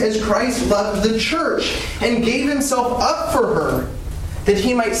wives as Christ loved the church and gave himself up for her, that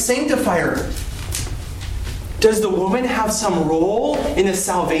he might sanctify her. Does the woman have some role in the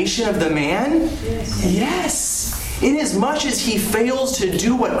salvation of the man? Yes. Inasmuch as he fails to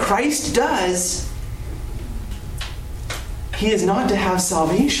do what Christ does, he is not to have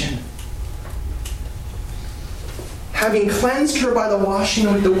salvation. Having cleansed her by the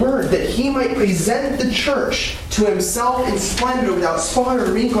washing with the word, that he might present the church to himself in splendor, without spot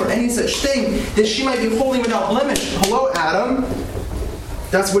or wrinkle or any such thing, that she might be holy without blemish. Hello, Adam.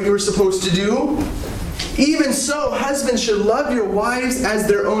 That's what you were supposed to do. Even so, husbands should love your wives as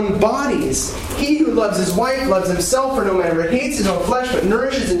their own bodies. He who loves his wife loves himself, for no man ever hates his own flesh, but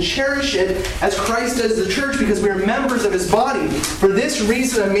nourishes and cherishes it, as Christ does the church, because we are members of his body. For this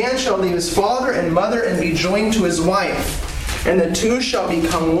reason a man shall leave his father and mother and be joined to his wife, and the two shall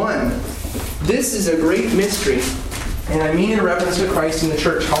become one. This is a great mystery, and I mean in reference to Christ and the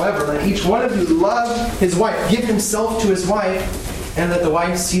church. However, let each one of you love his wife, give himself to his wife, and let the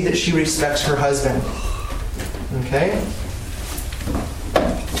wife see that she respects her husband. Okay?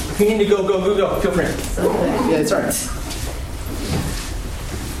 If you need to go. Feel free. Yeah, it's all right.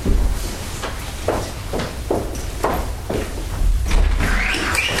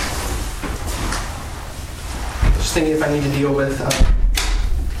 Just thinking if I need to deal with...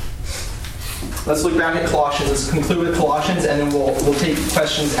 let's look back at Colossians. Let's conclude with Colossians, and then we'll take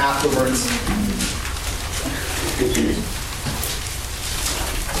questions afterwards.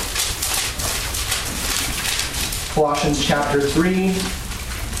 Colossians chapter 3.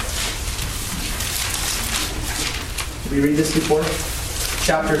 Did we read this before?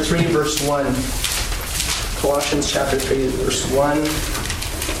 Chapter 3, verse 1. Colossians chapter 3, verse 1.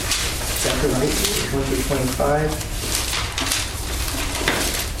 Chapter 9, 1 through 25.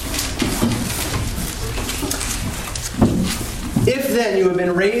 If then you have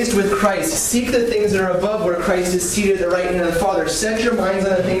been raised with Christ, seek the things that are above, where Christ is seated at the right hand of the Father. Set your minds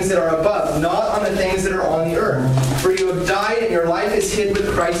on the things that are above, not on the things that are on the earth. For you have died, and your life is hid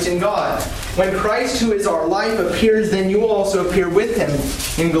with Christ in God. When Christ, who is our life, appears, then you will also appear with him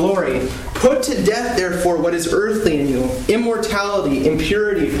in glory. Put to death, therefore, what is earthly in you: immortality,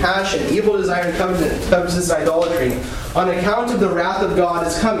 impurity, passion, evil desire, and covetous idolatry. On account of the wrath of God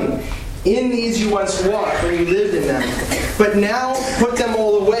is coming. In these you once walked, when you lived in them. But now put them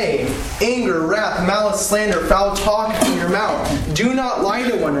all away: anger, wrath, malice, slander, foul talk from your mouth. Do not lie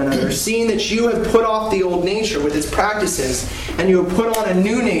to one another, seeing that you have put off the old nature with its practices, and you have put on a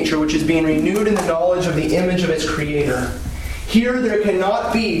new nature, which is being renewed in the knowledge of the image of its Creator. Here there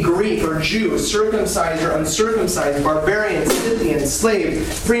cannot be Greek or Jew, circumcised or uncircumcised, barbarian, Scythian, slave,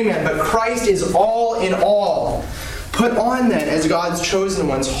 free man, but Christ is all in all. Put on then, as God's chosen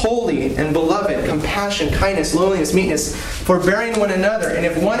ones, holy and beloved, compassion, kindness, lowliness, meekness, forbearing one another. And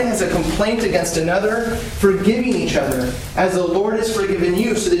if one has a complaint against another, forgiving each other, as the Lord has forgiven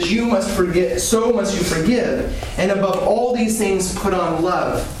you, so that you must forgive. So must you forgive. And above all these things, put on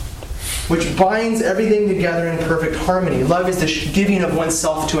love, which binds everything together in perfect harmony. Love is the giving of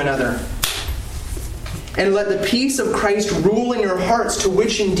oneself to another. And let the peace of Christ rule in your hearts, to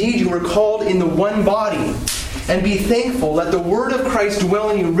which indeed you were called in the one body. And be thankful. Let the word of Christ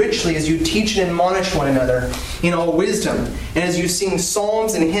dwell in you richly, as you teach and admonish one another in all wisdom, and as you sing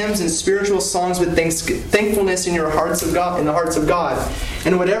psalms and hymns and spiritual songs with thankfulness in your hearts of God, in the hearts of God.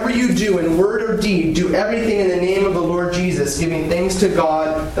 And whatever you do in word or deed, do everything in the name of the Lord Jesus, giving thanks to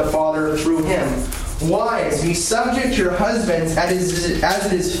God the Father through him. Wives, be subject to your husbands as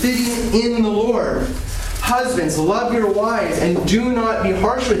it is fitting in the Lord. Husbands, love your wives and do not be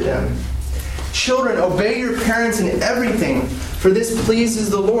harsh with them. Children, obey your parents in everything, for this pleases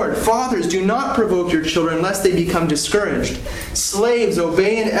the Lord. Fathers, do not provoke your children, lest they become discouraged. Slaves,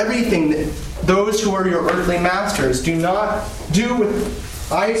 obey in everything those who are your earthly masters. Do not do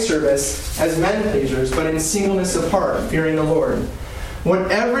with eye service as men pleasers, but in singleness of heart, fearing the Lord.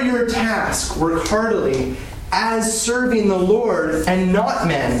 Whatever your task, work heartily, as serving the Lord and not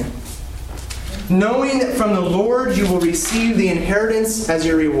men, knowing that from the Lord you will receive the inheritance as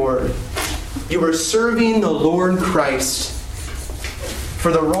your reward. You are serving the Lord Christ.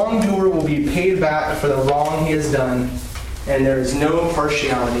 For the wrongdoer will be paid back for the wrong he has done, and there is no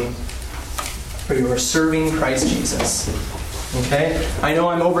partiality, for you are serving Christ Jesus. Okay? I know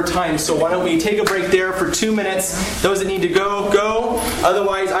I'm over time, so why don't we take a break there for 2 minutes. Those that need to go, go.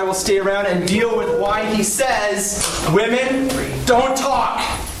 Otherwise, I will stay around and deal with why he says, women, don't talk.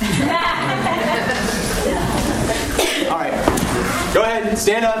 All right. Go ahead,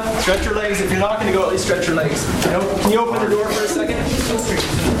 stand up, stretch your legs. If you're not going to go, at least stretch your legs. Can you open the door for a second?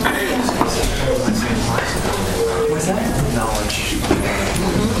 What's that? Knowledge.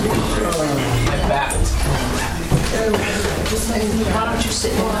 My back. Why don't you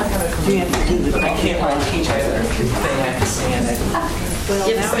sit down? I can't really teach either. Thing I have to stand it.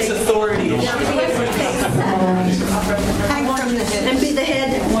 It's authority. Hang from the head. And be the head.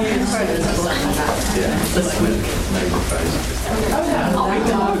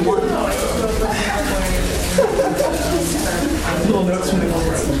 Little notes from the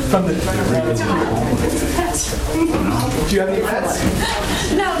Do you have any pets?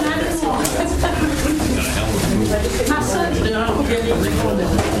 No, not anymore. My son did.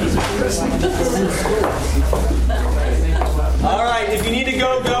 All right, if you need to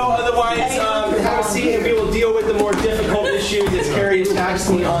go, go. Otherwise, have a seat and we will deal with the more difficult issues as Carrie attacks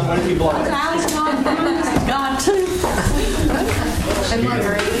me on when people are. I was God too. And my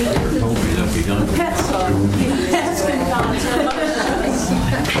That's been God too.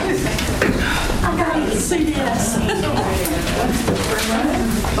 I gotta see this.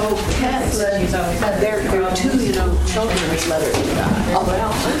 Oh, cats. There are two, children's letters to God. Oh,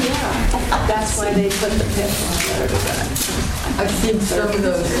 well, yeah. That's why they put the pet letter to God. I've seen some of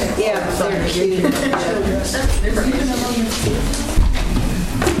those. Yeah, they're cute.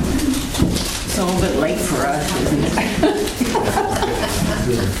 It's a little bit late for us, isn't it?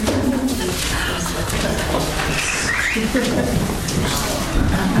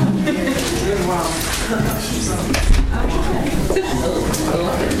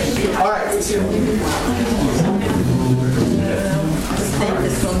 All right.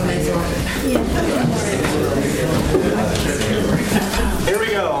 Here we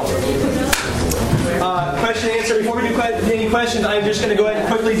go. Question and answer. Before we do any questions, I'm just going to go ahead and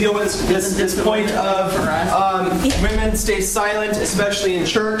quickly deal with this point of women stay silent, especially in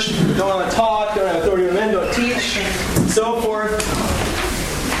church. Don't want to talk, don't have authority over men, don't teach, so forth.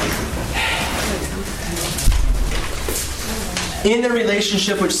 In the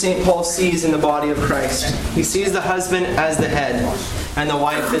relationship which St. Paul sees in the body of Christ, he sees the husband as the head and the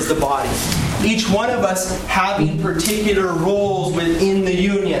wife as the body. Each one of us having particular roles within the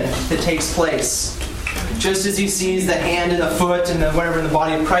union that takes place. Just as he sees the hand and the foot and the whatever in the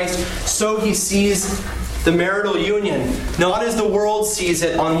body of Christ, so he sees the marital union, not as the world sees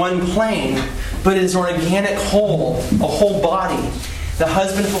it on one plane, but as an organic whole, a whole body. The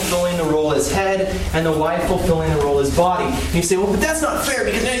husband fulfilling the role as head, and the wife fulfilling the role as body. And you say, well, but that's not fair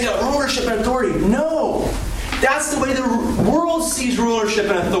because now you got rulership and authority. No! That's the way the world sees rulership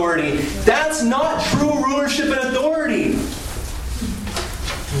and authority. That's not true rulership and authority.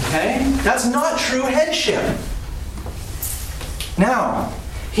 Okay? That's not true headship. Now,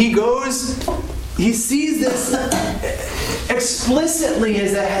 he sees this explicitly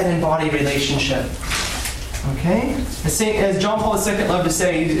as a head and body relationship. Okay? As John Paul II loved to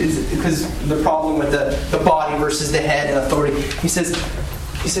say, because the problem with the body versus the head and authority, he says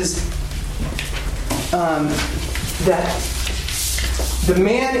that the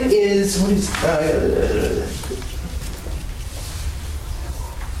man is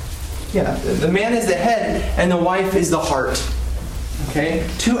the man is the head and the wife is the heart. Okay?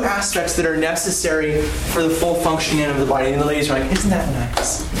 Two aspects that are necessary for the full functioning of the body. And the ladies are like, isn't that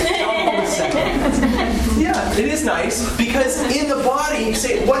nice? John Paul II. Yeah, it is nice because in the body, you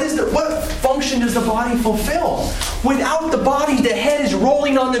say, what function does the body fulfill? Without the body, the head is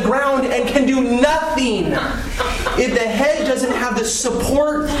rolling on the ground and can do nothing. If the head doesn't have the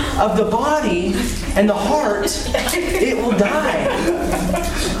support of the body and the heart, it will die.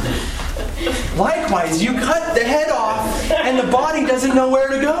 Likewise, you cut the head off and the body doesn't know where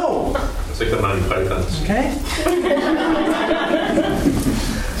to go. It's like the Monty Pythons. Okay?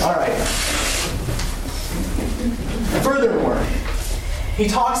 All right. Furthermore, he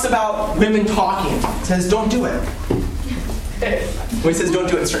talks about women talking. He says, don't do it. Well, he says, don't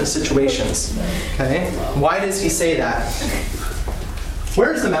do it in certain situations. Okay? Why does he say that?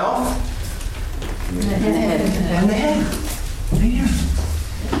 Where's the mouth? And the head. Right here.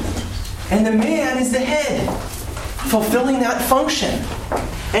 And the man is the head, fulfilling that function.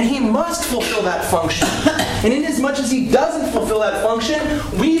 And he must fulfill that function. And inasmuch as he doesn't fulfill that function,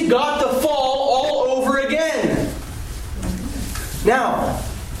 we've got to fall all over again. Now,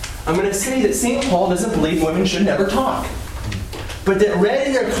 I'm going to say that St. Paul doesn't believe women should never talk. But that read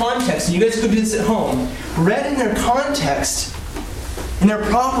in their context, and you guys could do this at home, read in their context, in their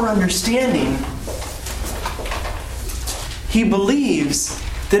proper understanding, he believes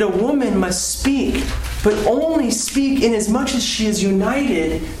that a woman must speak, but only speak in as much as she is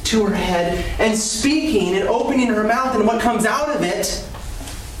united to her head, and speaking and opening her mouth, and what comes out of it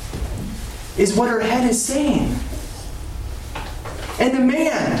is what her head is saying. And the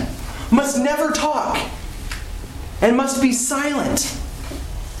man must never talk and must be silent,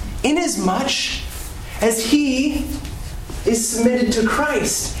 inasmuch as he is submitted to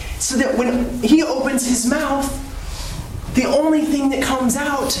Christ, so that when he opens his mouth, the only thing that comes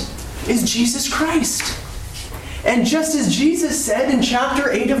out is Jesus Christ. And just as Jesus said in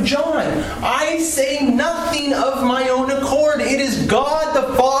chapter 8 of John, I say nothing of my own accord. It is God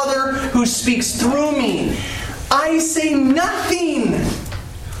the Father who speaks through me. I say nothing.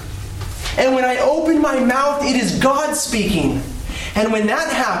 And when I open my mouth, it is God speaking. And when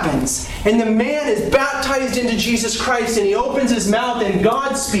that happens, and the man is baptized into Jesus Christ, and he opens his mouth and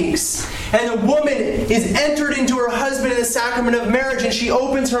God speaks, and the woman is entered into her husband in the sacrament of marriage, and she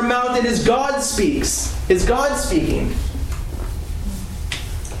opens her mouth and is God speaks. Is God speaking?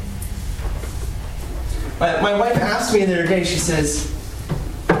 My wife asked me the other day, she says,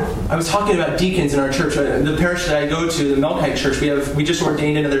 I was talking about deacons in our church. The parish that I go to, the Melkite Church, we just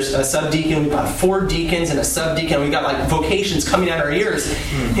ordained another subdeacon. We've got 4 deacons and a subdeacon. We've got like vocations coming out our ears.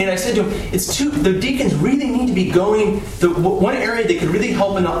 And I said to him, the deacons really need to be going. One area they could really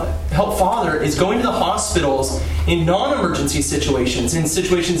help Father is going to the hospitals in non-emergency situations, in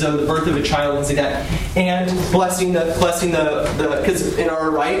situations of the birth of a child, things like that, and blessing the because in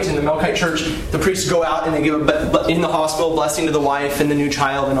our rite in the Melkite Church, the priests go out and they give in the hospital blessing to the wife and the new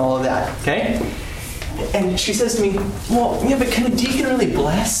child and all of that. Okay? And she says to me, well, yeah, but can a deacon really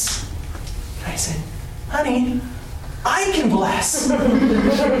bless? And I said, honey, I can bless.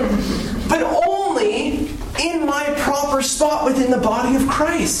 But only in my proper spot within the body of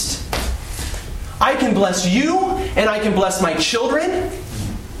Christ. I can bless you, and I can bless my children,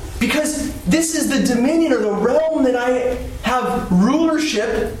 because this is the dominion or the realm that I have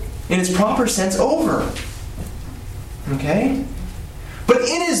rulership in its proper sense over. Okay? But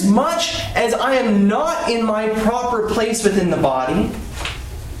inasmuch as I am not in my proper place within the body,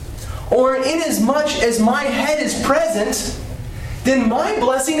 or inasmuch as my head is present, then my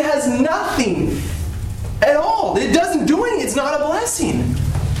blessing has nothing at all. It doesn't do anything. It's not a blessing.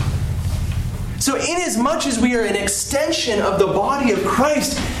 So inasmuch as we are an extension of the body of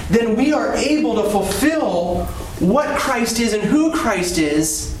Christ, then we are able to fulfill what Christ is and who Christ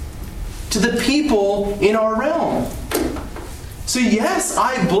is to the people in our realm. So yes,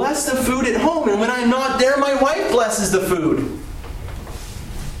 I bless the food at home, and when I'm not there, my wife blesses the food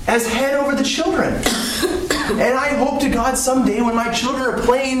as head over the children. And I hope to God someday when my children are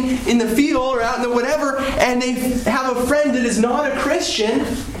playing in the field or out in the whatever, and they have a friend that is not a Christian,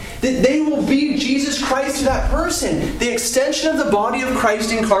 that they will be Jesus Christ to that person, the extension of the body of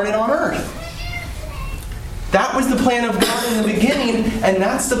Christ incarnate on earth. That was the plan of God in the beginning, and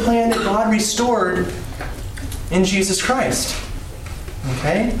that's the plan that God restored in Jesus Christ.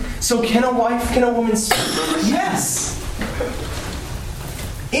 Okay? So can a woman speak? Yes!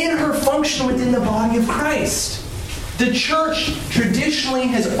 In her function within the body of Christ. The church traditionally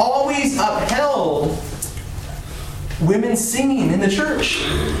has always upheld women singing in the church.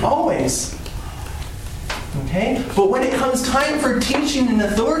 Always. Okay? But when it comes time for teaching and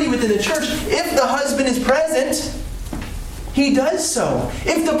authority within the church, if the husband is present, he does so.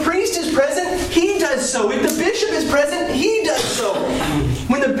 If the priest is present, he does so. If the bishop is present, he does so.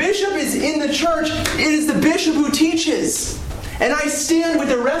 When the bishop is in the church, it is the bishop who teaches. And I stand with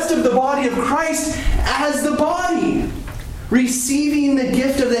the rest of the body of Christ as the body, receiving the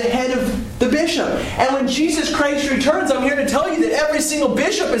gift of the head of the bishop. And when Jesus Christ returns, I'm here to tell you that every single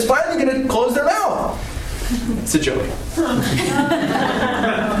bishop is finally going to close their mouth. It's a joke. But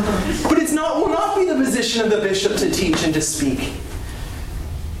will not be the position of the bishop to teach and to speak.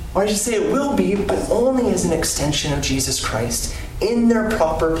 Or I should say it will be, but only as an extension of Jesus Christ in their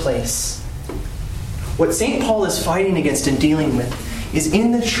proper place. What St. Paul is fighting against and dealing with is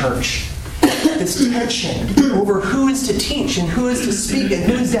in the church this tension over who is to teach and who is to speak and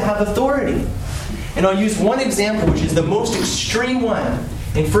who is to have authority. And I'll use one example, which is the most extreme one,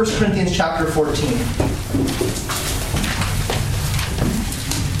 in 1 Corinthians chapter 14.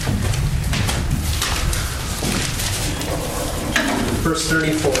 Verse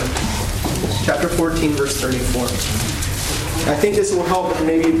 34. Chapter 14, verse 34. I think this will help and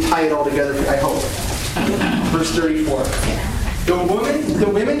maybe tie it all together, I hope. Verse 34. The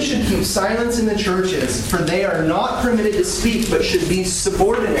women should keep silence in the churches, for they are not permitted to speak, but should be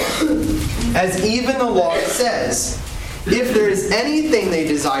subordinate. As even the law says, If there is anything they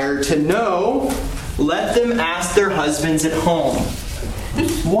desire to know, let them ask their husbands at home.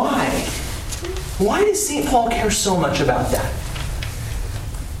 Why? Why does St. Paul care so much about that?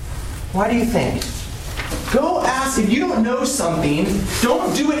 Why do you think? Go ask. If you don't know something,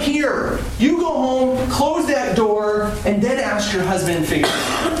 don't do it here. You go home, close that door, and then ask your husband and figure it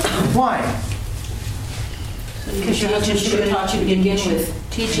out. Why? Because your husband should have taught you to begin with.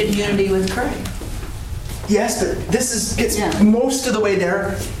 Teach in unity with Christ. Yes, but this gets most of the way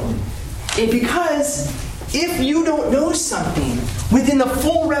there. Because if you don't know something within the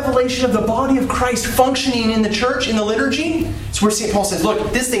full revelation of the body of Christ functioning in the church, in the liturgy, it's where St. Paul says,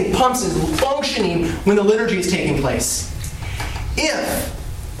 look, this thing pumps and is functioning when the liturgy is taking place.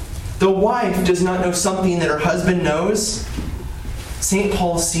 If the wife does not know something that her husband knows, St.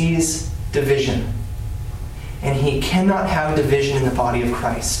 Paul sees division. And he cannot have division in the body of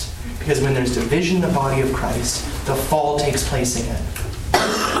Christ. Because when there's division in the body of Christ, the fall takes place again.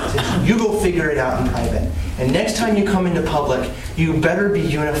 So you go figure it out in private. And next time you come into public, you better be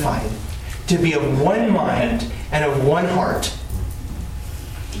unified. To be of one mind and of one heart.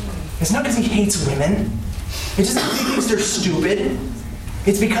 It's not because he hates women. It's just because he thinks they're stupid.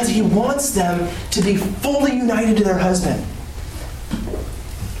 It's because he wants them to be fully united to their husband.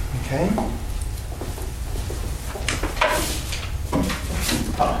 Okay?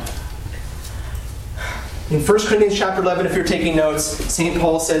 In 1 Corinthians chapter 11, if you're taking notes, St.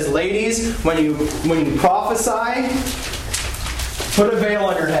 Paul says, ladies, when you prophesy, put a veil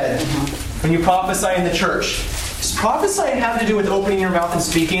on your head. When you prophesy in the church. Does prophesying have to do with opening your mouth and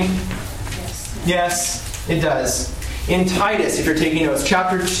speaking? Yes, it does. In Titus, if you're taking notes,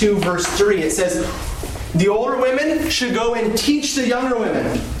 chapter 2, verse 3, it says, the older women should go and teach the younger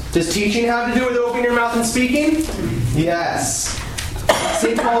women. Does teaching have to do with opening your mouth and speaking? Yes.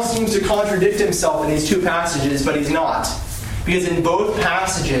 St. Paul seems to contradict himself in these two passages, but he's not. Because in both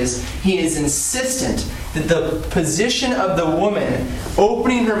passages, he is insistent that the position of the woman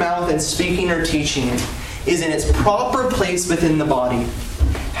opening her mouth and speaking or teaching is in its proper place within the body,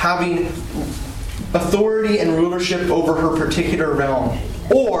 having authority and rulership over her particular realm.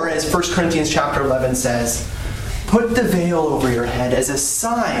 Or, as 1 Corinthians chapter 11 says, put the veil over your head as a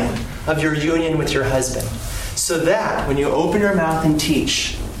sign of your union with your husband, so that when you open your mouth and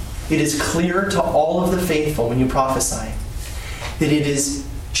teach, it is clear to all of the faithful when you prophesy that it is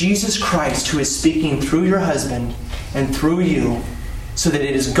Jesus Christ who is speaking through your husband and through you, so that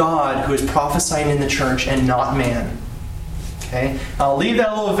it is God who is prophesying in the church and not man. Okay? I'll leave that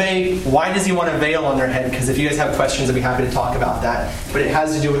a little vague. Why does he want a veil on their head? Because if you guys have questions, I'd be happy to talk about that. But it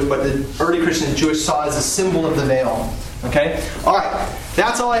has to do with what the early Christians, Jewish, saw as a symbol of the veil. Okay? Alright,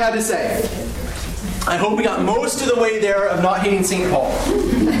 that's all I had to say. I hope we got most of the way there of not hating St. Paul.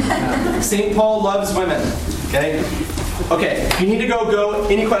 St. Paul loves women. Okay? Okay, if you need to go.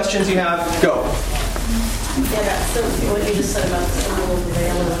 Any questions you have, go. Yeah, that's what you just said about the symbol of the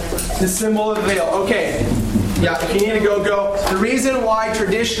veil or whatever. The symbol of the veil. Okay. Yeah, if you need to go. The reason why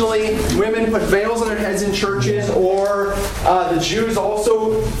traditionally women put veils on their heads in churches, or the Jews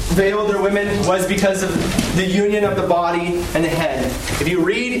also veiled their women, was because of the union of the body and the head. If you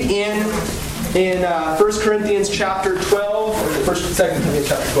read in 1 Corinthians chapter 12, or 2 Corinthians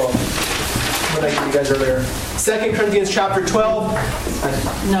chapter 12. What I gave you guys earlier. 2 Corinthians chapter 12.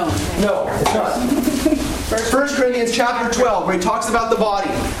 No, it's not. 1 Corinthians chapter 12, where he talks about the body.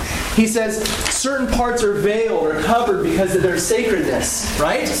 He says certain parts are veiled or covered because of their sacredness,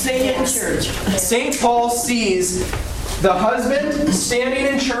 right? St. Paul sees the husband standing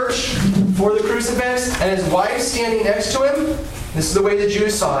in church for the crucifix and his wife standing next to him. This is the way the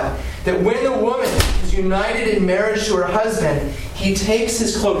Jews saw it. That when the woman is united in marriage to her husband, he takes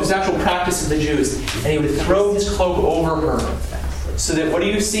his cloak, this actual practice of the Jews, and he would throw his cloak over her. So that, what do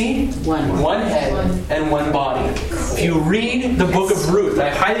you see? One head and one body. If you read the book of Ruth, I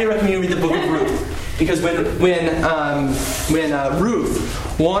highly recommend you read the book of Ruth. Because when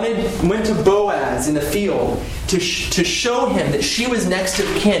Ruth went to Boaz in the field to show him that she was next of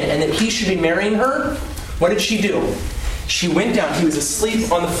kin and that he should be marrying her, what did she do? She went down. He was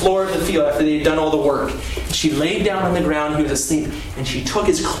asleep on the floor of the field after they had done all the work. She laid down on the ground. He was asleep. And she took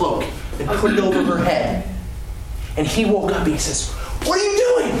his cloak and put it over her head. And he woke up and he says, "What are you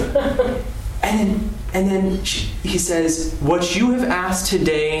doing?" And then he says, "What you have asked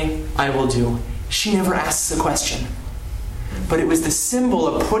today, I will do." She never asks a question. But it was the symbol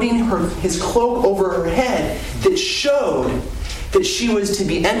of putting his cloak over her head that showed that she was to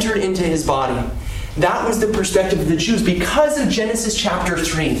be entered into his body. That was the perspective of the Jews because of Genesis chapter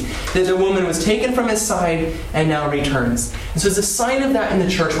 3, that the woman was taken from his side and now returns. And so as a sign of that in the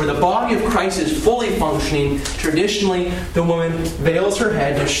church, where the body of Christ is fully functioning, traditionally the woman veils her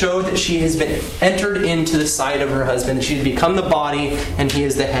head to show that she has been entered into the side of her husband, that she has become the body and he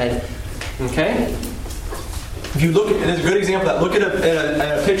is the head. Okay? If you look at, there's a good example of that. Look at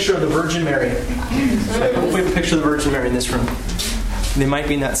a picture of the Virgin Mary. Hopefully we have a picture of the Virgin Mary in this room. They might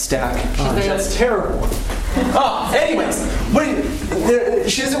be in that stack. Oh, that's terrible. Anyways,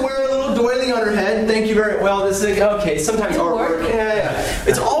 she doesn't wear a little doily on her head. Thank you very well. This is okay. Sometimes artwork. Yeah.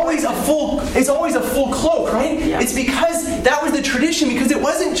 It's always a full cloak, right? Yeah. It's because that was the tradition. Because it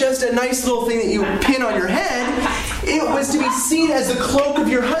wasn't just a nice little thing that you pin on your head. It was to be seen as the cloak of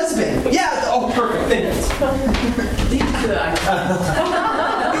your husband. Yeah. Oh, perfect.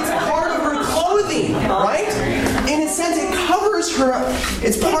 It's part of her clothing, right? In a sense, it covers her.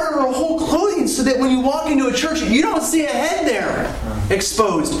 It's part of her whole clothing, so that when you walk into a church, you don't see a head there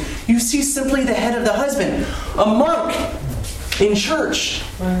exposed. You see simply the head of the husband. A monk in church,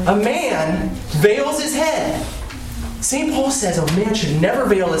 a man veils his head. St. Paul says a man should never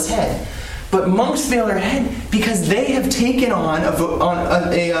veil his head. But monks veil their head because they have taken on a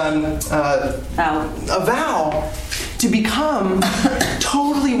vow to become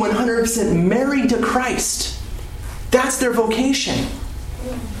totally 100% married to Christ. That's their vocation.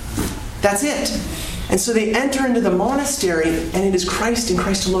 That's it. And so they enter into the monastery, and it is Christ and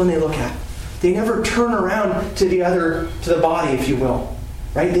Christ alone they look at. They never turn around to the body, if you will.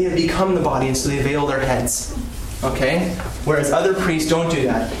 Right? They have become the body, and so they veil their heads. Okay? Whereas other priests don't do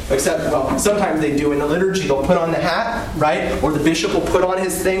that. Except, well, sometimes they do. In the liturgy, they'll put on the hat, right? Or the bishop will put on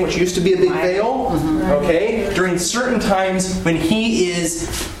his thing, which used to be a big veil. Okay? During certain times when he is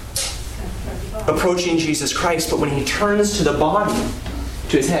approaching Jesus Christ, but when he turns to the body,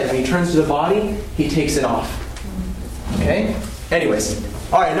 to his head, when he turns to the body, he takes it off. Okay? Anyways.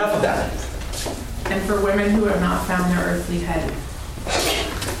 Alright, enough of that. And for women who have not found their earthly head.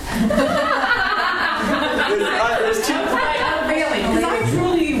 There's two. Veiling, because I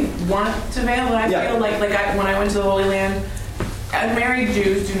truly want to veil, but I feel like when I went to the Holy Land, married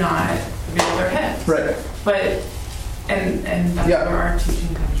Jews do not veil their heads. Right. But and that's where our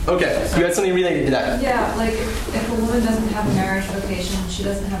teaching comes from. Okay, you had something related to that. Yeah, like if a woman doesn't have a marriage vocation, she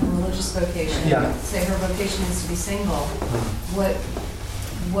doesn't have a religious vocation. Yeah. Say her vocation is to be single.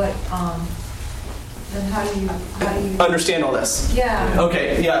 Then how do you understand all this? Yeah.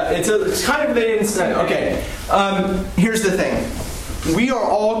 Okay, yeah, it's kind of the okay. Here's the thing. We are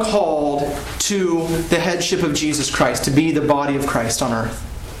all called to the headship of Jesus Christ, to be the body of Christ on earth.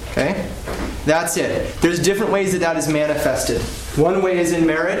 Okay? That's it. There's different ways that is manifested. One way is in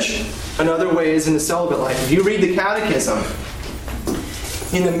marriage, another way is in the celibate life. If you read the Catechism,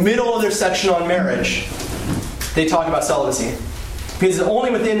 in the middle of their section on marriage, they talk about celibacy. Because only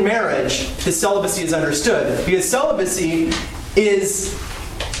within marriage the celibacy is understood. Because celibacy is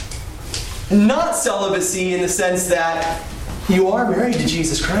not celibacy in the sense that you are married to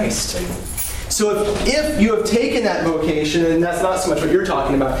Jesus Christ. So if you have taken that vocation, and that's not so much what you're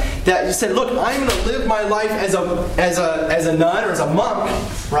talking about, that you said, look, I'm going to live my life as a nun or as a monk,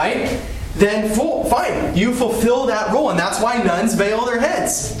 right? Then fine, you fulfill that role, and that's why nuns veil their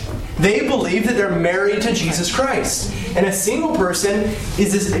heads. They believe that they're married to Jesus Christ. And a single person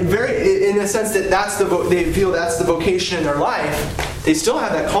is this very, in the sense that they feel that's the vocation in their life. They still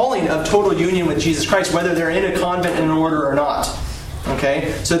have that calling of total union with Jesus Christ, whether they're in a convent in an order or not.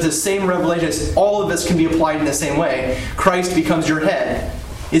 Okay? So it's the same revelation. All of this can be applied in the same way. Christ becomes your head.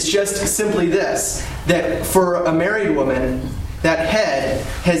 It's just simply this, that for a married woman, that head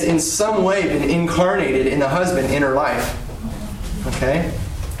has in some way been incarnated in the husband in her life. Okay?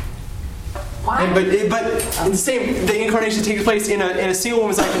 And, but the incarnation takes place in a single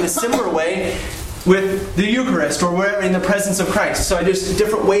woman's life in a similar way with the Eucharist or wherever in the presence of Christ. So there's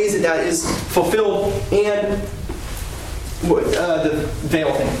different ways that is fulfilled, and the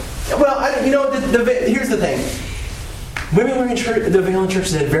veil thing. Well, here's the thing. Women wearing the veil in church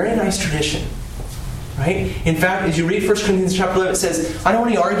is a very nice tradition. Right? In fact, as you read 1 Corinthians chapter 11, it says, I don't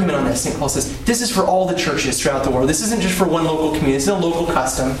want any argument on this. St. Paul says, this is for all the churches throughout the world. This isn't just for one local community. This isn't a local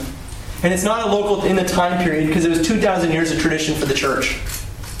custom. And it's not a local in the time period because it was 2,000 years of tradition for the church.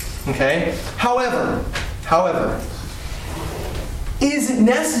 Okay? However, is it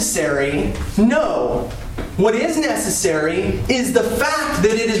necessary? No. What is necessary is the fact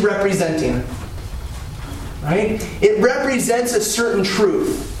that it is representing. Right? It represents a certain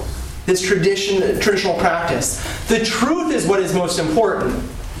truth. This traditional practice. The truth is what is most important.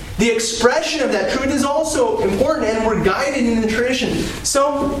 The expression of that truth is also important, and we're guided in the tradition.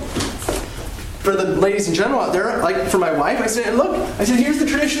 So, for the ladies in general out there, like for my wife, I said, look, here's the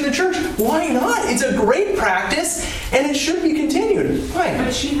tradition of the church. Why not? It's a great practice, and it should be continued. Fine.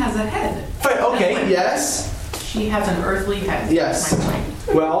 But she has a head. Fine. Okay, yes. She has an earthly head. Yes. That's my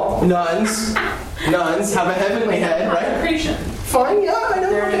point. Well, nuns have a heavenly head, right? Consecration. Fine, yeah, I know.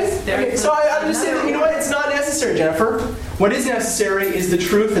 There is So I'm just saying that, you know what? It's not necessary, Jennifer. What is necessary is the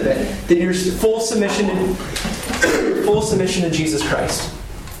truth of it. That you're full submission to Jesus Christ.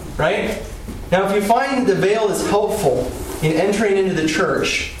 Right? Now, if you find the veil is helpful in entering into the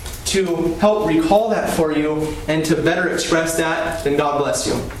church to help recall that for you and to better express that, then God bless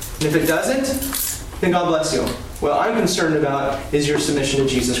you. And if it doesn't, then God bless you. What I'm concerned about is your submission to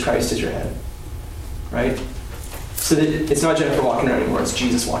Jesus Christ as your head. Right? So that it's not Jennifer walking around anymore, it's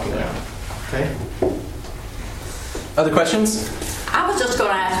Jesus walking around. Okay? Other questions? I was just going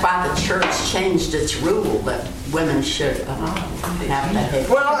to ask why the church changed its rule that women should have that head.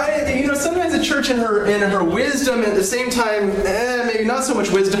 Well, sometimes the church in her wisdom, at the same time, maybe not so much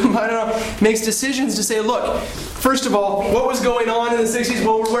wisdom, I don't know, makes decisions to say, look, first of all, what was going on in the 60s?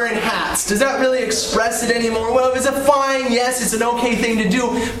 Well, we're wearing hats. Does that really express it anymore? Well, is it fine? Yes, it's an okay thing to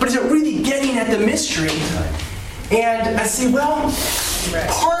do. But is it really getting at the mystery? And I say, well,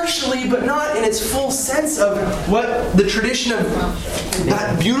 partially, but not in its full sense of what the tradition of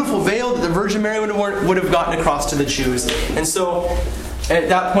that beautiful veil that the Virgin Mary would have gotten across to the Jews. And so, at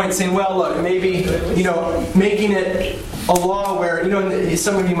that point, saying, well, look, maybe, making it a law where,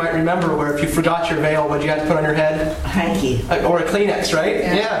 some of you might remember where if you forgot your veil, what you had to put on your head? A hanky. Or a Kleenex, right?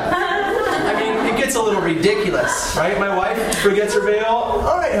 Yeah. I mean, it gets a little ridiculous, right? My wife forgets her veil.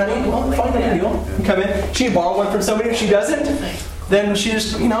 All right, honey, well, fine, no deal. You come in. She can borrow one from somebody. If she doesn't, then she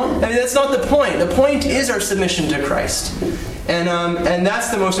just, that's not the point. The point is our submission to Christ. And that's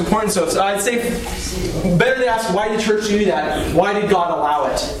the most important. So I'd say better to ask, why did the church do that? Why did God allow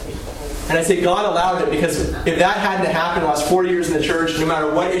it? And I say God allowed it because if that hadn't happened the last 40 years in the church, no matter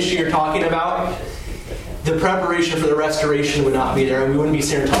what issue you're talking about, the preparation for the restoration would not be there, and we wouldn't be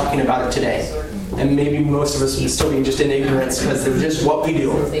sitting here talking about it today. And maybe most of us would still be just in ignorance because it's just what we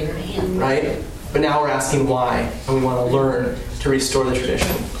do, right? But now we're asking why, and we want to learn to restore the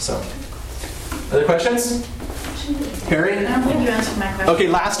tradition. So, other questions? Harry? I don't think you answered my question. Okay,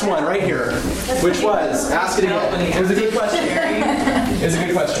 last one right here, which was, ask it again. It was a good question. It was a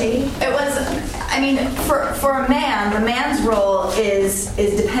good question. It was, for a man, the man's role is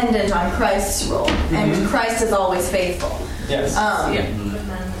dependent on Christ's role, and Christ is always faithful. Yes.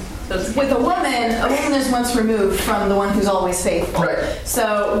 With a woman is once removed from the one who's always faithful. Right.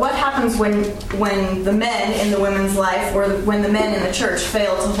 So what happens when the men in the women's life or when the men in the church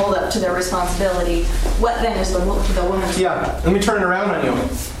fail to hold up to their responsibility? What then is the woman's? Yeah, let me turn it around on you.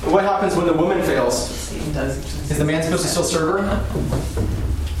 What happens when the woman fails? Is the man supposed to still serve her?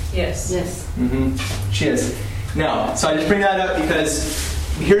 Yes. Yes. Mm-hmm. She is. Now, so I just bring that up because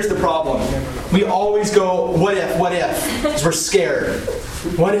here's the problem. We always go, what if? Because we're scared.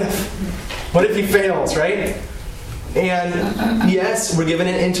 What if he fails, right? And yes, we're given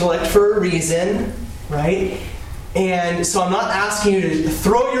an intellect for a reason, right? And so I'm not asking you to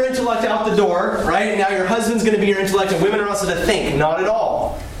throw your intellect out the door, right? Now your husband's going to be your intellect and women are also to think. Not at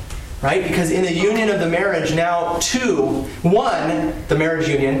all. Right? Because in the union of the marriage, now one, the marriage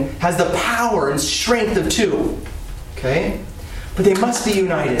union, has the power and strength of two. Okay? But they must be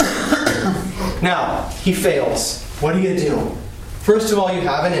united. Now, he fails. What do? First of all, you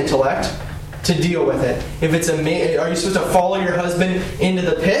have an intellect to deal with it. If it's are you supposed to follow your husband into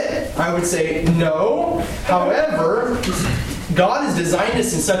the pit? I would say no. However, God has designed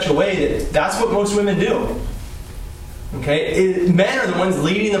us in such a way that that's what most women do. Okay? Men are the ones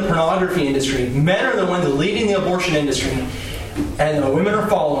leading the pornography industry. Men are the ones leading the abortion industry. And the women are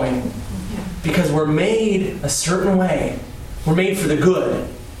following. Because we're made a certain way. We're made for the good.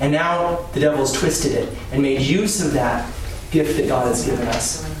 And now the devil's twisted it and made use of that gift that God has given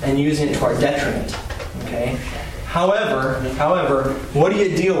us and using it to our detriment. Okay? However, what do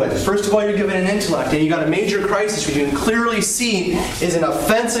you deal with? First of all, you're given an intellect and you got a major crisis which you can clearly see is an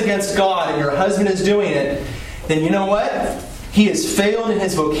offense against God and your husband is doing it. Then you know what? He has failed in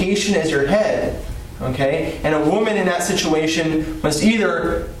his vocation as your head. Okay? And a woman in that situation must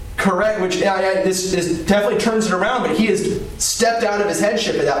either correct, which this definitely turns it around, but he has stepped out of his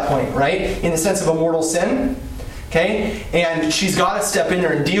headship at that point, right? In the sense of a mortal sin. Okay? And she's got to step in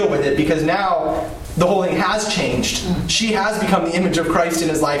there and deal with it because now the whole thing has changed. She has become the image of Christ in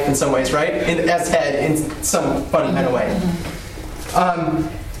his life in some ways, right? As head in some funny kind of way.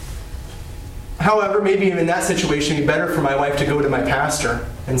 However, maybe in that situation, it'd be better for my wife to go to my pastor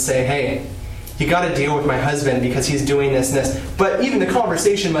and say, hey, you got to deal with my husband because he's doing this and this. But even the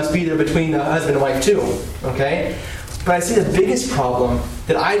conversation must be there between the husband and wife too, okay? But I see the biggest problem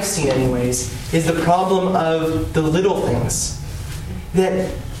that I've seen anyways is the problem of the little things.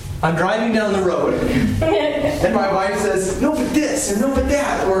 That I'm driving down the road and my wife says, no, but this, or no, but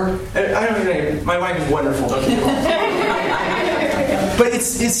that, or, I don't know, my wife is wonderful, don't you know? But it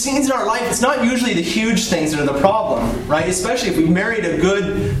seems in our life, it's not usually the huge things that are the problem, right? Especially if we married a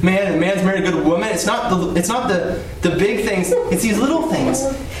good man and a man's married a good woman. It's not the big things. It's these little things.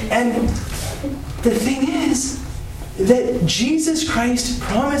 And the thing is that Jesus Christ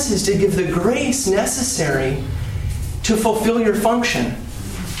promises to give the grace necessary to fulfill your function.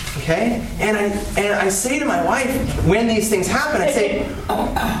 Okay? And I say to my wife when these things happen, I say,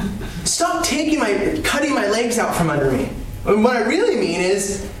 stop cutting my legs out from under me. And what I really mean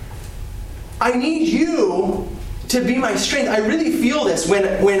is, I need you to be my strength. I really feel this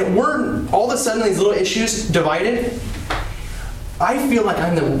when we're all of a sudden these little issues divided. I feel like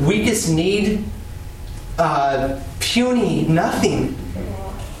I'm the weakest need, puny nothing.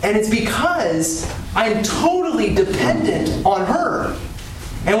 And it's because I'm totally dependent on her.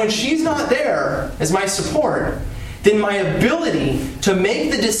 And when she's not there as my support, then my ability to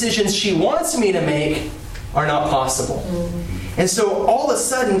make the decisions she wants me to make are not possible. And so all of a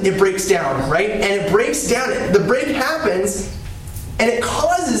sudden it breaks down, right? And it breaks down. The break happens and it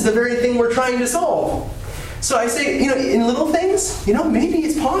causes the very thing we're trying to solve. So I say, in little things, maybe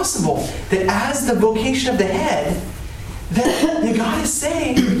it's possible that as the vocation of the head, that you gotta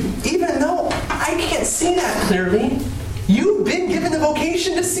say, even though I can't see that clearly, you've been given the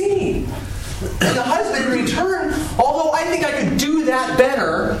vocation to see. And the husband in return, although I think I could do that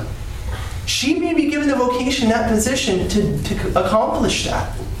better, she may be given the vocation, that position, to accomplish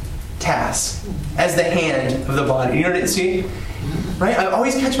that task as the hand of the body. You know what I see? Right? I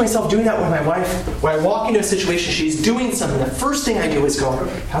always catch myself doing that with my wife. When I walk into a situation, she's doing something. The first thing I do is go,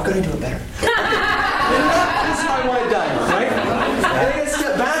 how could I do it better? This is how I want it done, right? And I gotta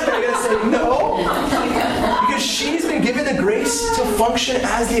step back and I gotta say, no. Because she's been given the grace to function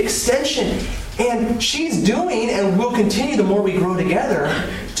as the extension. And she's doing, and will continue the more we grow together,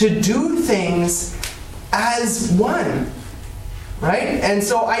 to do things as one. Right? And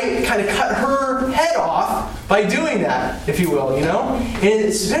so I kind of cut her head off by doing that, if you will, And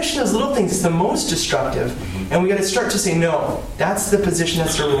especially those little things, it's the most destructive. And we got to start to say, no, that's the position,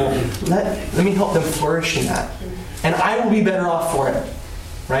 that's the role. Let me help them flourish in that. And I will be better off for it.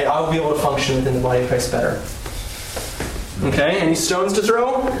 Right? I will be able to function within the body of Christ better. Okay, any stones to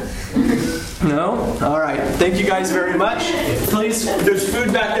throw? No? All right. Thank you guys very much. Please, there's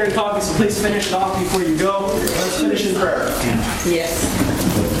food back there and coffee, so please finish it off before you go. Let's finish in prayer. Yes.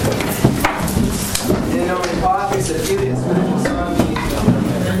 In nomine Patris et Filii et Spiritus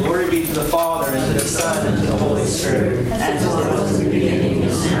Sancti. Glory be to the Father, and to the Son, and to the Holy Spirit. As it was in the beginning,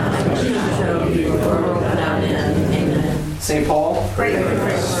 is now, and shall be world without end. Amen. St. Paul, pray for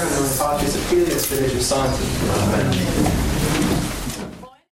us. In nomine Patris et Filii et Spiritus Sancti. Amen.